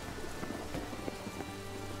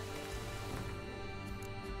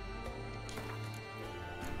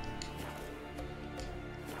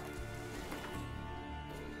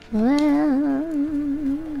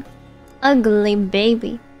 Well, ugly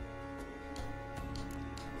baby.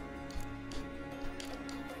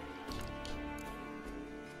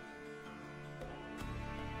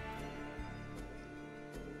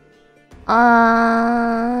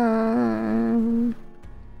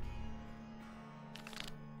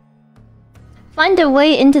 Find a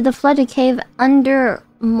way into the flooded cave under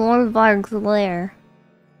Morvarg's lair.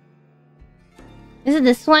 Is it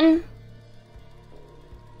this one?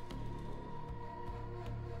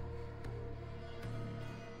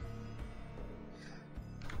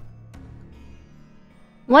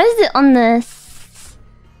 Why is it on this?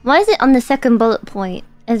 Why is it on the second bullet point?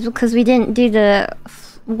 Is because we didn't do the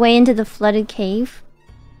way into the flooded cave?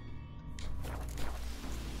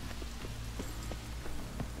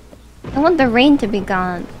 I want the rain to be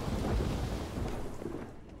gone.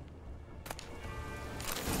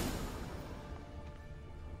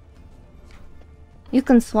 You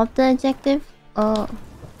can swap the adjective? Oh.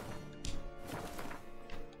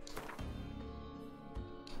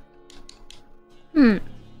 Hmm.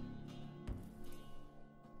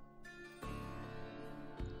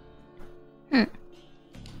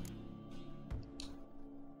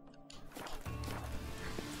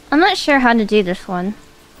 I'm not sure how to do this one.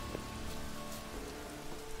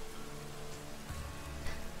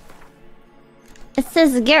 It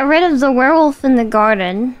says get rid of the werewolf in the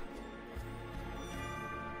garden.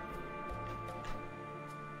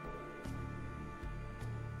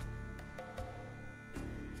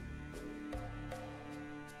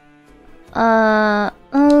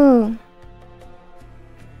 Oh.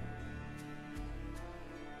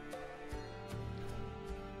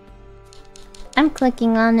 I'm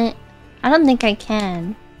clicking on it. I don't think I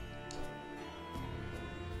can.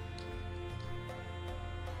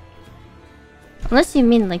 Unless you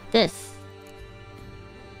mean like this.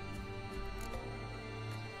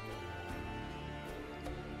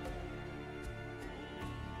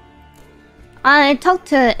 I talked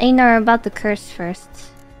to Einar about the curse first.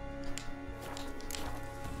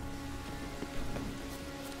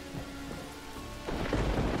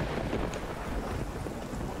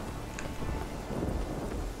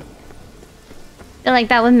 I feel like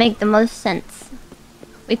that would make the most sense.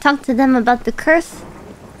 We talked to them about the curse,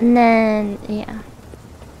 and then, yeah.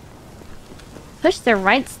 Push the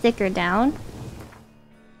right sticker down.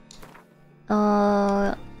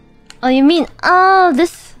 Oh, you mean, oh,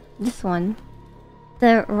 this one.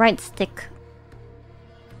 The right stick.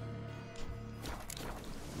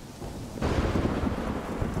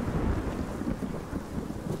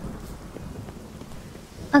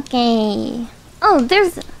 Okay. Oh,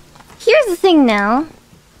 here's the thing now.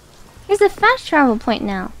 Here's a fast travel point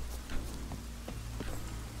now.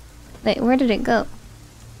 Wait, where did it go?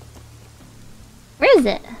 Where is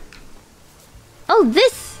it? Oh,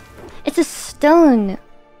 this! It's a stone.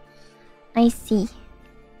 I see.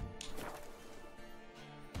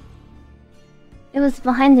 It was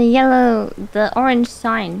behind the orange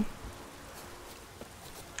sign.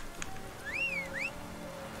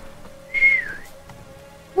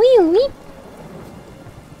 Wee wee.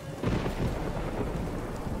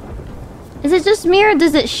 Is it just me or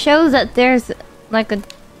does it show that there's like a...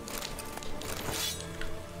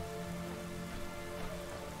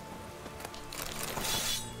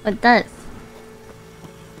 It does.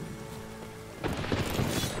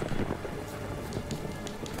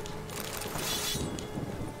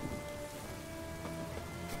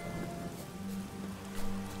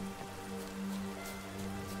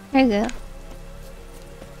 There you go.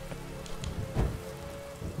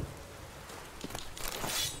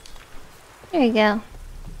 There you go.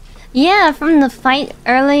 Yeah, from the fight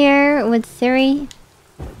earlier with Ciri.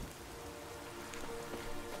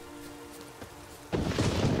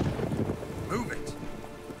 Move it.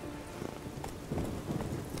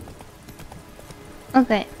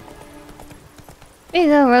 Okay. Here you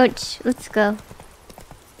go, Roach. Let's go.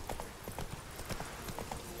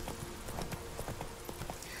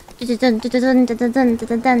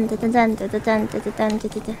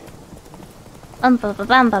 Bum ba ba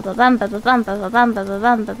bum ba ba bum ba ba bum ba ba bum ba ba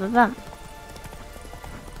bum ba ba bum.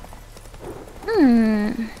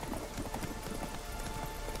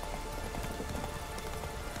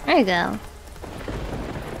 There you go.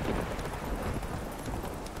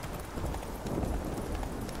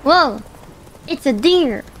 Whoa! It's a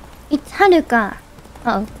deer! It's Hanukkah!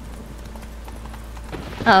 Uh-oh.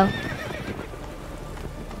 Uh-oh.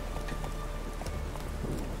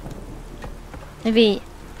 Maybe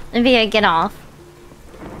I get off.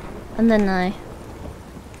 And then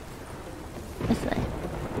this way.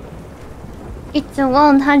 It's a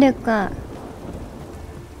one Hanukkah.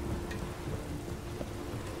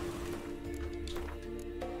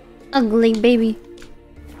 Ugly baby.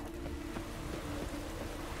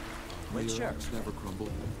 My shirts never crumble.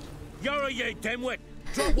 You're a ye dimwit.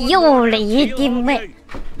 You're a ye dimwit.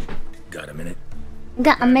 Got a minute?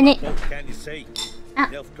 Got a minute. Can't you see?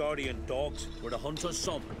 Nilfgaardian dogs were the hunter's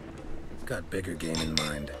son. Got bigger game in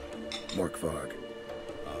mind. Morkvarg.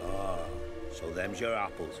 Ah, so them's your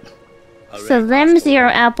apples. So them's your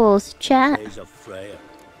apples, chat.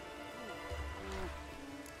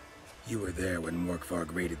 You were there when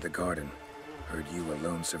Morkvarg raided the garden. Heard you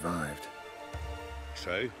alone survived.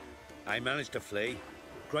 True. I managed to flee.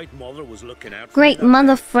 Great Mother was looking out for Great me.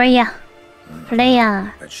 Mother Freya.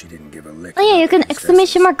 Playa. But she didn't give a lick. Oh yeah, you can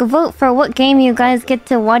exclamation mark vote for what game you guys get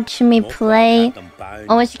to watch me play,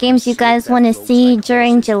 or which games you guys want to see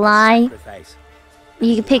during July.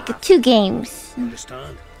 You can pick 2 games,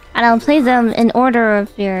 and I'll play them in order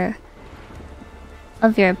of your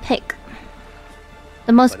pick.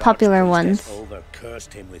 The most popular ones.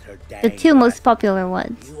 The 2 most popular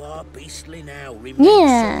ones.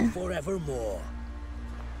 Yeah.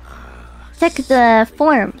 Check the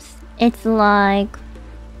forums. It's like...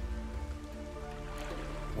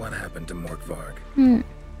 What happened to Morkvarg?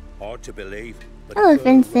 Hard to believe, but hello,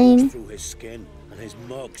 Vincent.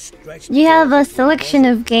 You have a selection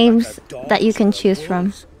of games that you can choose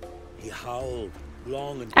from.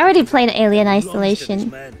 I already played Alien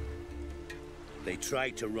Isolation. They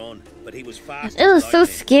tried to run, but he was fast. It was so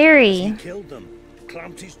scary. He killed them,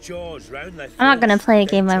 clamped his jaws round their I'm not gonna play a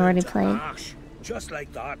game I've already played. Ash, just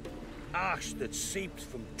like that. Ash that seeped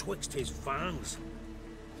from twixt his fangs.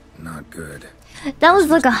 Not good. That was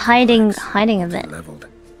like a hiding event.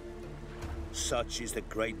 Such is the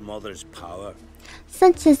Great Mother's power.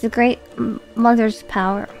 Such is the Great Mother's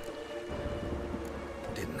power.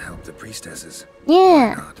 Didn't help the priestesses.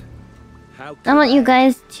 Yeah. I want you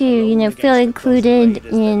guys to, you know, feel included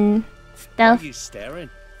in stuff.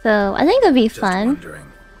 So I think it'll be fun.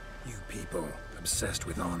 You people obsessed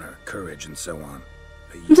with honor, courage, and so on.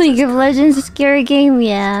 League of Legends, a scary game?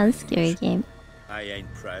 Yeah, a scary game. I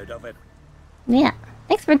ain't proud of it. Yeah.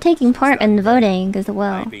 Thanks for taking part in voting as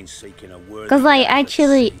well. Because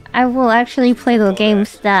I will actually play the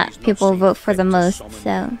games that people vote for the most,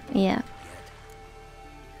 so yeah.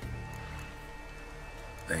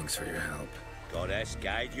 Thanks for your help. Goddess,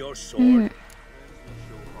 guide your sword.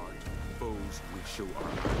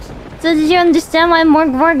 So did you understand why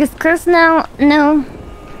Morkvarg is cursed now? No.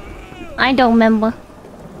 I don't remember.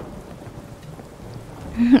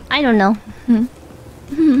 I don't know.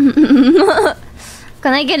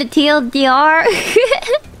 Can I get a TLDR?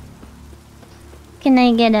 Can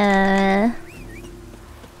I get a...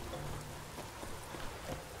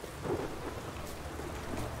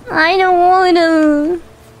 I don't want to...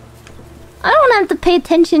 I don't have to pay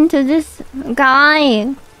attention to this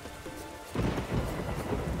guy.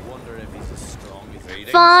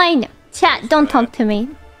 Fine! Chat, don't talk to me.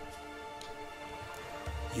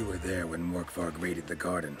 You were there when Morkvarg raided the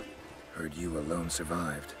garden. Heard you alone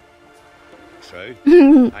survived. True.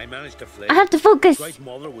 I managed to flee. I have to focus. Great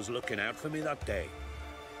Mother was looking out for me that day.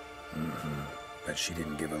 But she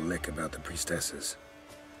didn't give a lick about the priestesses.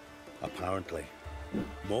 Apparently.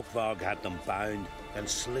 Morkvarg had them bound and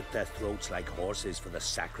slit their throats like horses for the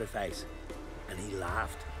sacrifice. And he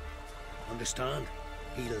laughed. Understand?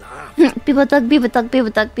 He laughed. People talk, people talk,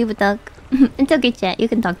 people talk, people talk. It's okay, chat. You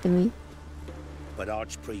can talk to me. But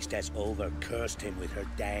Archpriestess Ulver cursed him with her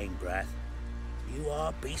dying breath. You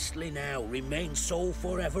are beastly now, remain so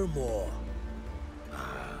forevermore.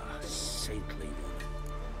 Ah, saintly woman.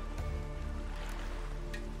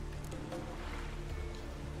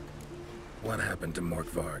 What happened to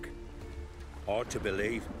Morkvarg? Hard to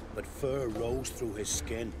believe, but fur rose through his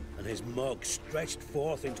skin, and his mug stretched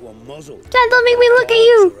forth into a muzzle. Dad, don't make me look at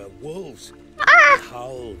you! Wolves. Ah! He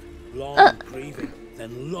howled, long grieving,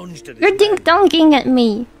 then lunged at his You're dink-donking at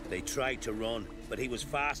me. They tried to run, but he was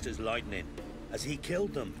fast as lightning. As he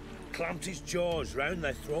killed them, clamped his jaws round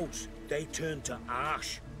their throats, they turned to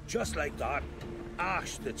ash, just like that.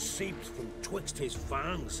 Ash that seeped from twixt his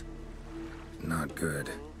fangs. Not good.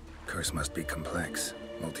 Curse must be complex,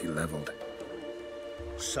 multi-leveled.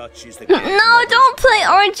 Such is the No, don't play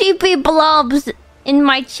RGB blobs in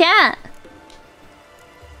my chat.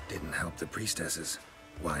 Didn't help the priestesses.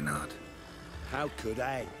 Why not? How could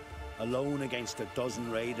I? Alone against a dozen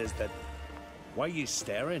raiders that... Why are you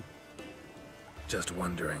staring? Just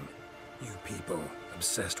wondering. You people,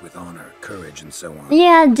 obsessed with honor, courage, and so on.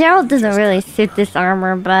 Yeah, Gerald doesn't really suit this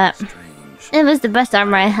armor, but... It was the best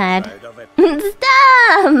armor I had.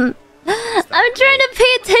 Stop! I'm trying to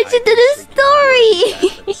pay attention to the story!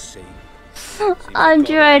 I'm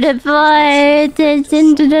trying to pay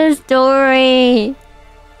attention to the story.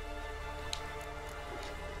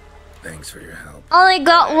 Thanks for your help. All I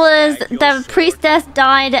got was the priestess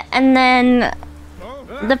died and then...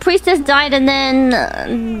 The priestess died and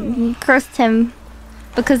then cursed him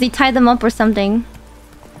because he tied them up or something.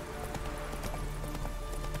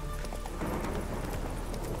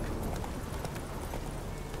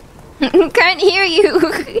 Can't hear you.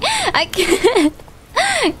 I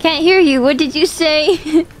can't hear you. What did you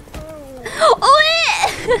say? Oh,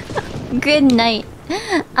 good night.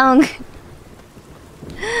 Uh-oh.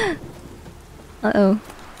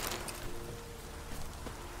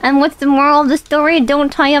 And what's the moral of the story?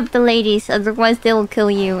 Don't tie up the ladies, otherwise they will kill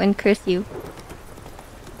you and curse you.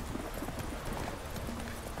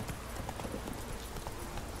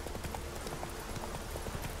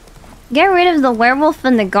 Get rid of the werewolf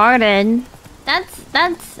in the garden.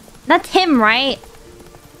 That's him, right?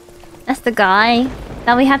 That's the guy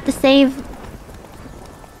that we have to save.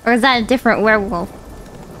 Or is that a different werewolf?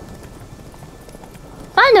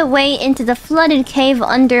 Find a way into the flooded cave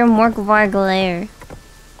under Morkvarg lair.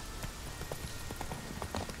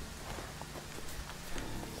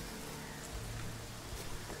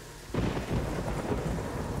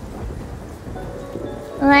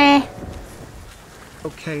 Leh.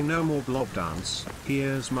 Okay, no more blob dance.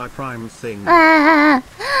 Here's my prime thing.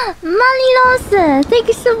 Malinos, thank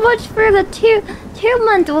you so much for the two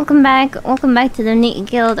month. Welcome back to the Neat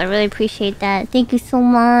Guild. I really appreciate that. Thank you so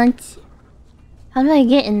much. How do I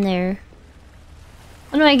get in there?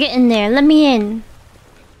 How do I get in there? Let me in.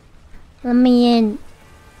 Let me in.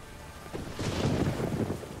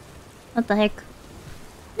 What the heck?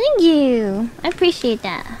 Thank you. I appreciate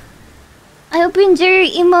that. I hope you enjoy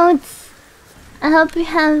your emotes. I hope you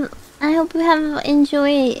have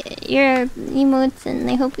enjoy your emotes, and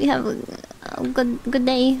I hope you have a good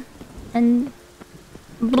day. And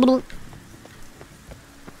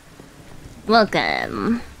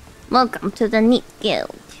welcome to the Neat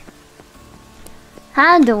Guild.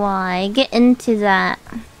 How do I get into that?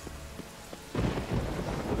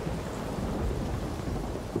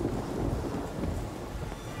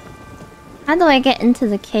 How do I get into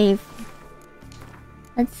the cave?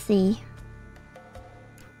 Let's see.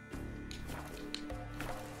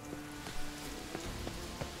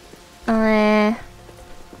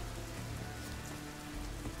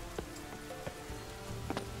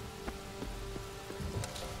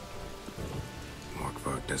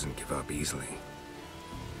 Morkvarg doesn't give up easily.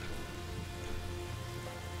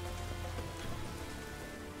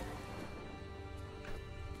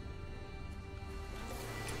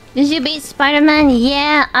 Did you beat Spider-Man?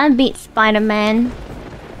 Yeah, I beat Spider-Man.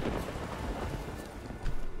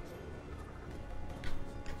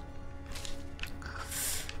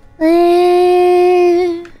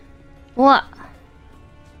 What?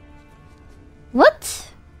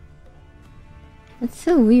 What? That's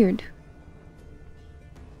so weird.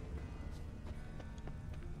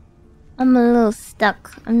 I'm a little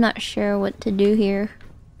stuck. I'm not sure what to do here.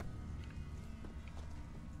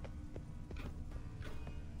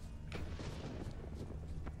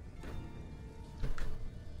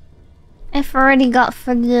 I've already got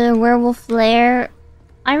for the werewolf lair.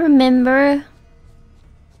 I remember.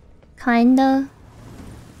 Kinda.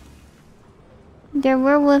 There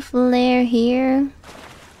werewolf lair here.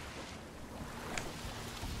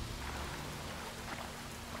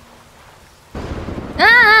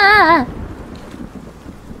 Ah!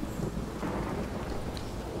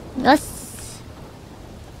 Yes.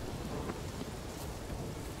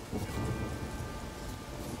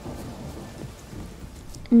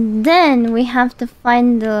 And then we have to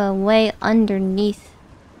find the way underneath.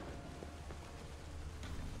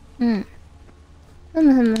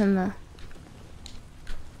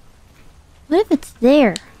 What if it's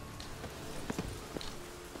there?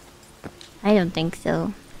 I don't think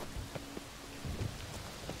so.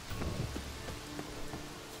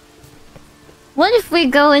 What if we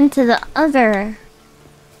go into the other?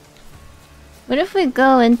 What if we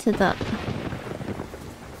go into the...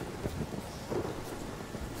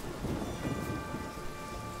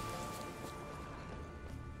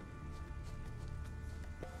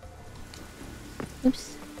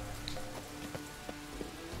 Oops.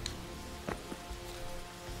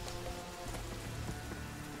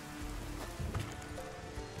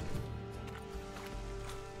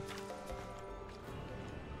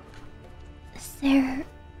 Is there...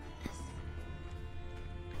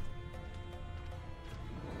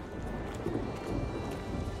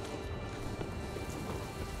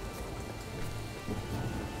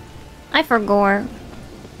 I forgot.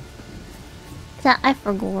 I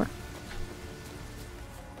forgot.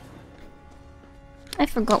 I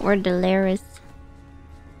forgot where the lair is.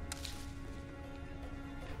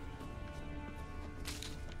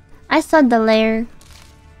 I saw the lair.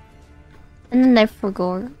 And then I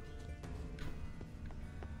forgot.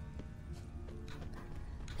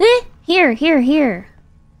 Eh? Here. Here?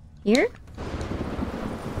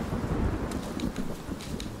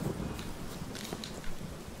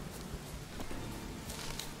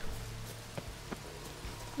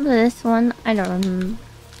 This one, I don't remember.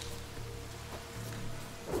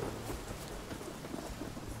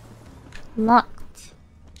 Locked.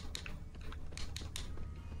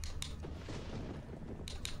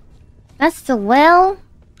 That's the well?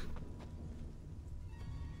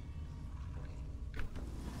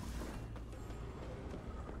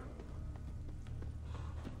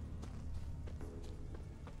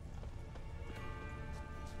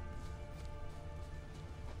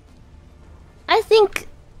 think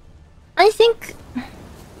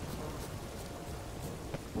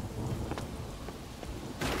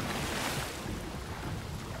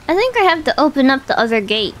I have to open up the other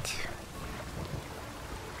gate.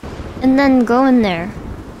 And then go in there.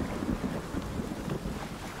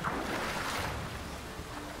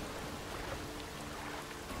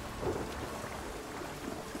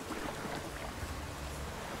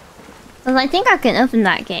 Well, I think I can open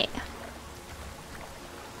that gate.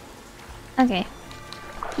 Okay.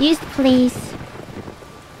 Use please.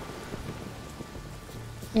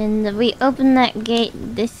 And we open that gate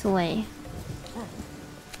this way.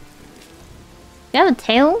 Do you have a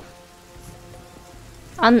tail?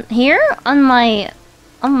 On here? On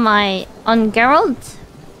Geralt?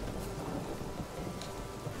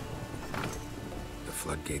 The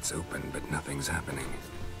floodgates open, but nothing's happening.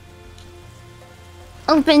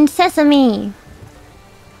 Open sesame!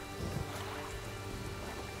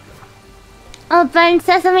 Open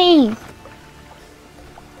sesame!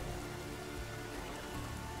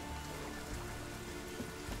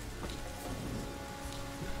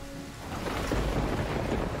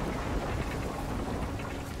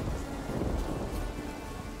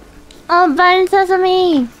 Open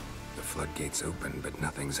sesame! The floodgates open, but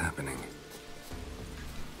nothing's happening.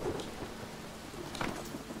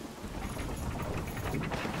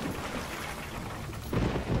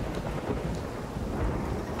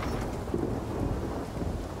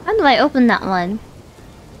 How do I open that one?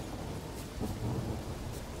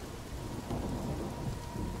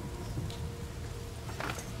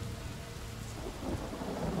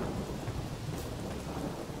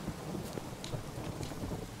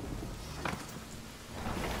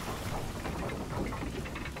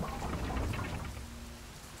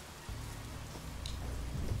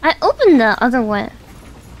 I opened the other one.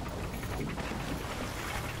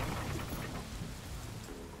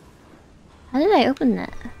 How did I open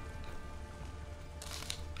that?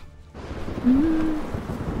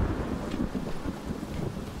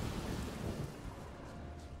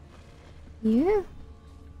 Here?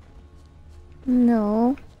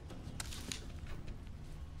 No.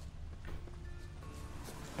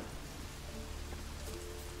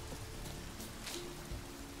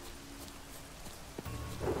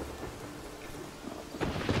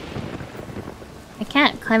 I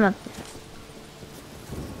can't climb up this.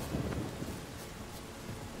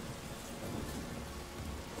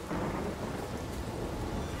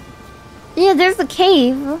 Yeah, there's a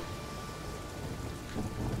cave.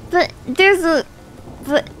 But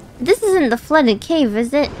this isn't the flooded cave,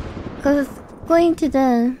 is it? Because it's going to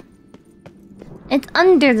the... It's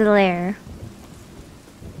under the lair.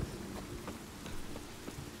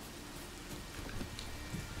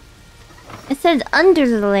 It said under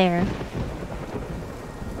the lair.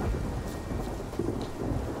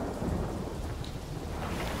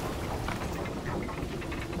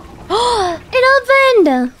 Oh, it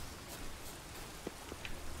opened!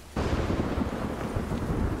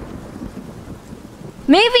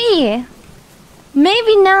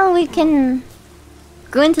 Maybe now we can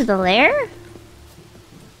go into the lair?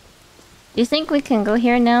 Do you think we can go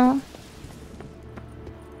here now?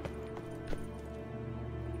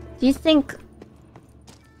 Do you think...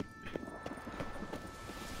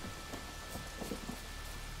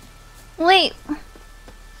 Wait.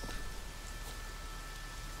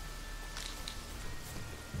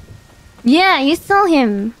 Yeah, you saw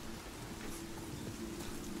him.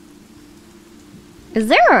 Is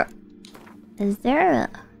there a...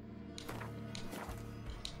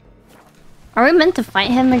 Are we meant to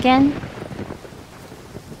fight him again?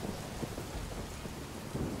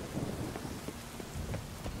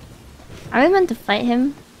 Are we meant to fight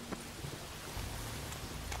him?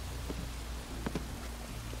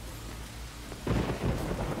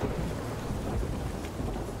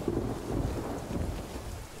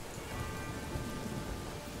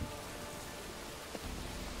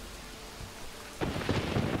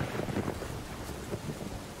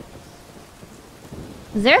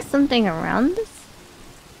 Is there something around this?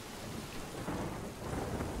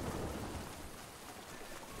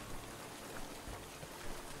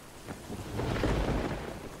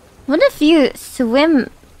 What if you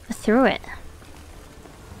swim through it?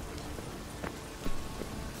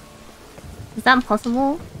 Is that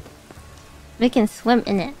possible? We can swim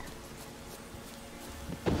in it.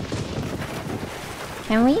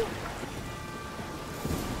 Can we?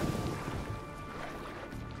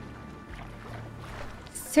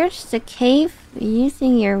 Search the cave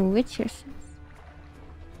using your witcher sense.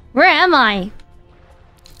 Where am I?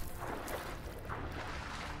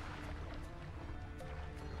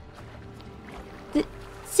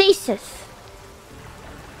 Stasis.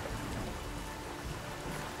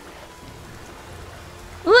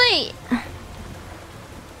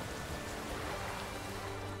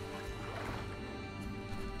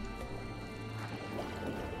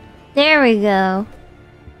 There we go.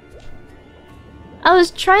 I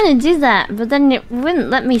was trying to do that, but then it wouldn't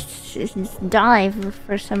let me dive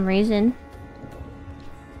for some reason.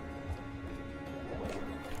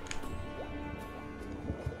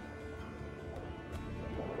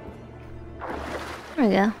 There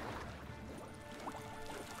we go.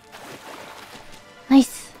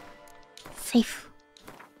 Nice. Safe.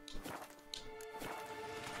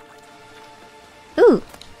 Ooh.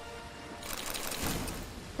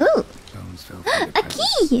 Ooh. A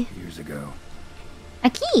key! Years ago. A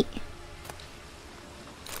key!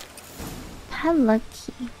 Padlock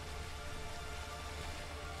key.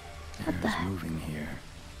 There's moving here.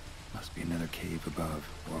 Must be another cave above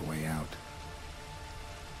or a way out.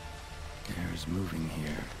 There's moving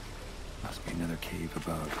here. Must be another cave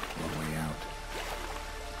above or a way out.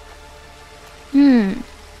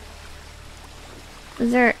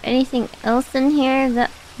 Is there anything else in here that...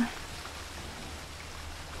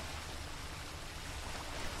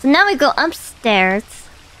 So now we go upstairs.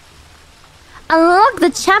 Unlock the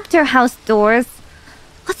chapter house doors.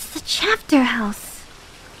 What's the chapter house?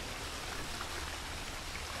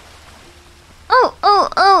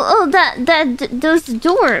 Those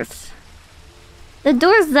doors. The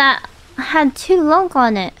doors that had 2 lock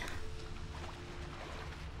on it.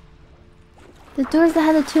 The doors that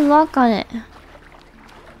had a 2 lock on it.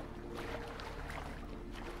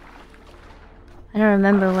 I don't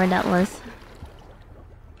remember where that was.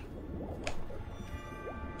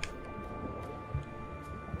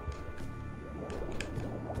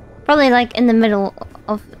 Probably like in the middle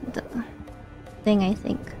of the thing, I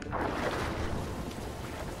think.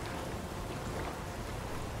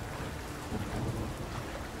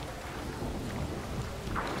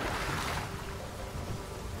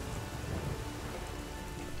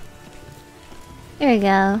 There we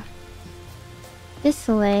go. This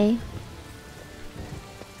way.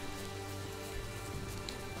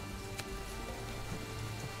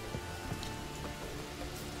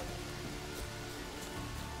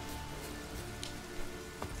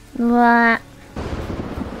 What?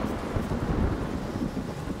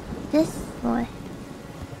 This way.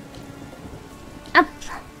 Up!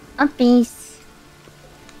 Uppies.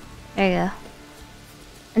 There you go.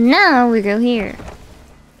 And now we go here.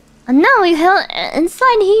 And now we held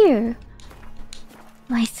inside here.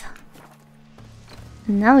 Nice.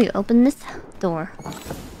 And now we open this door.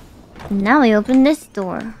 And now we open this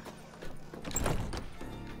door.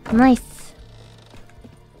 Nice.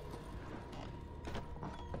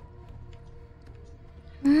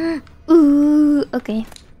 Ooh, okay.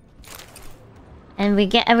 And we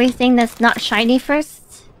get everything that's not shiny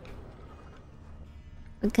first.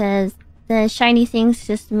 Because the shiny things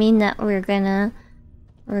just mean that we're gonna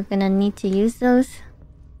need to use those.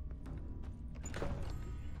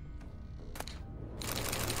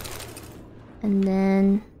 And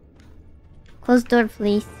then close door,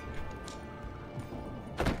 please.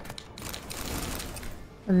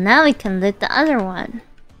 So now we can loot the other one.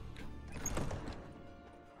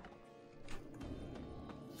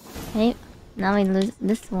 Okay, now we lose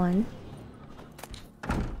this one.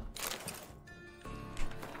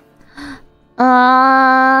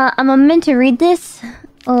 I'm meant to read this.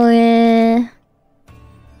 Oh yeah.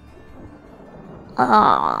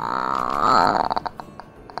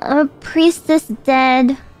 A priestess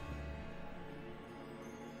dead.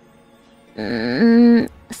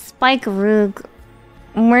 Spike Rug.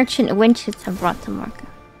 Merchant winches have brought to market.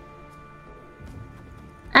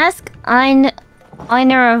 Ask Einar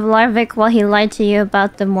of Larvik while he lied to you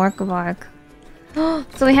about the Morkvarg.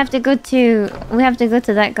 So we have to go to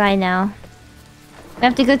that guy now. We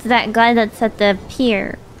have to go to that guy that's at the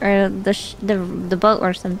pier or the boat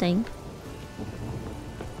or something.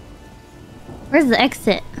 Where's the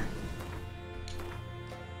exit?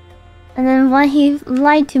 And then why he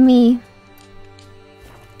lied to me?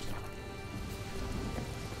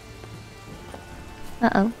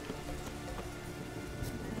 Uh-oh.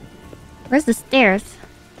 Where's the stairs?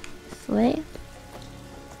 This way?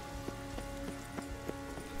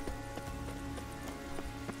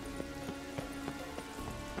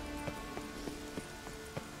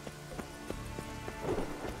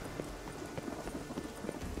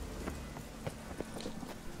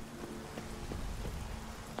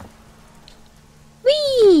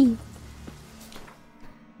 Whee!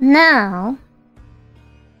 Now...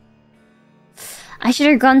 I should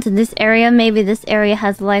have gone to this area. Maybe this area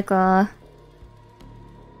has like a...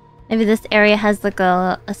 Maybe this area has like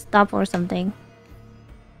a stop or something.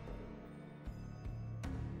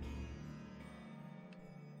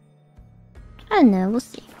 I don't know, we'll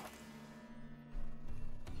see.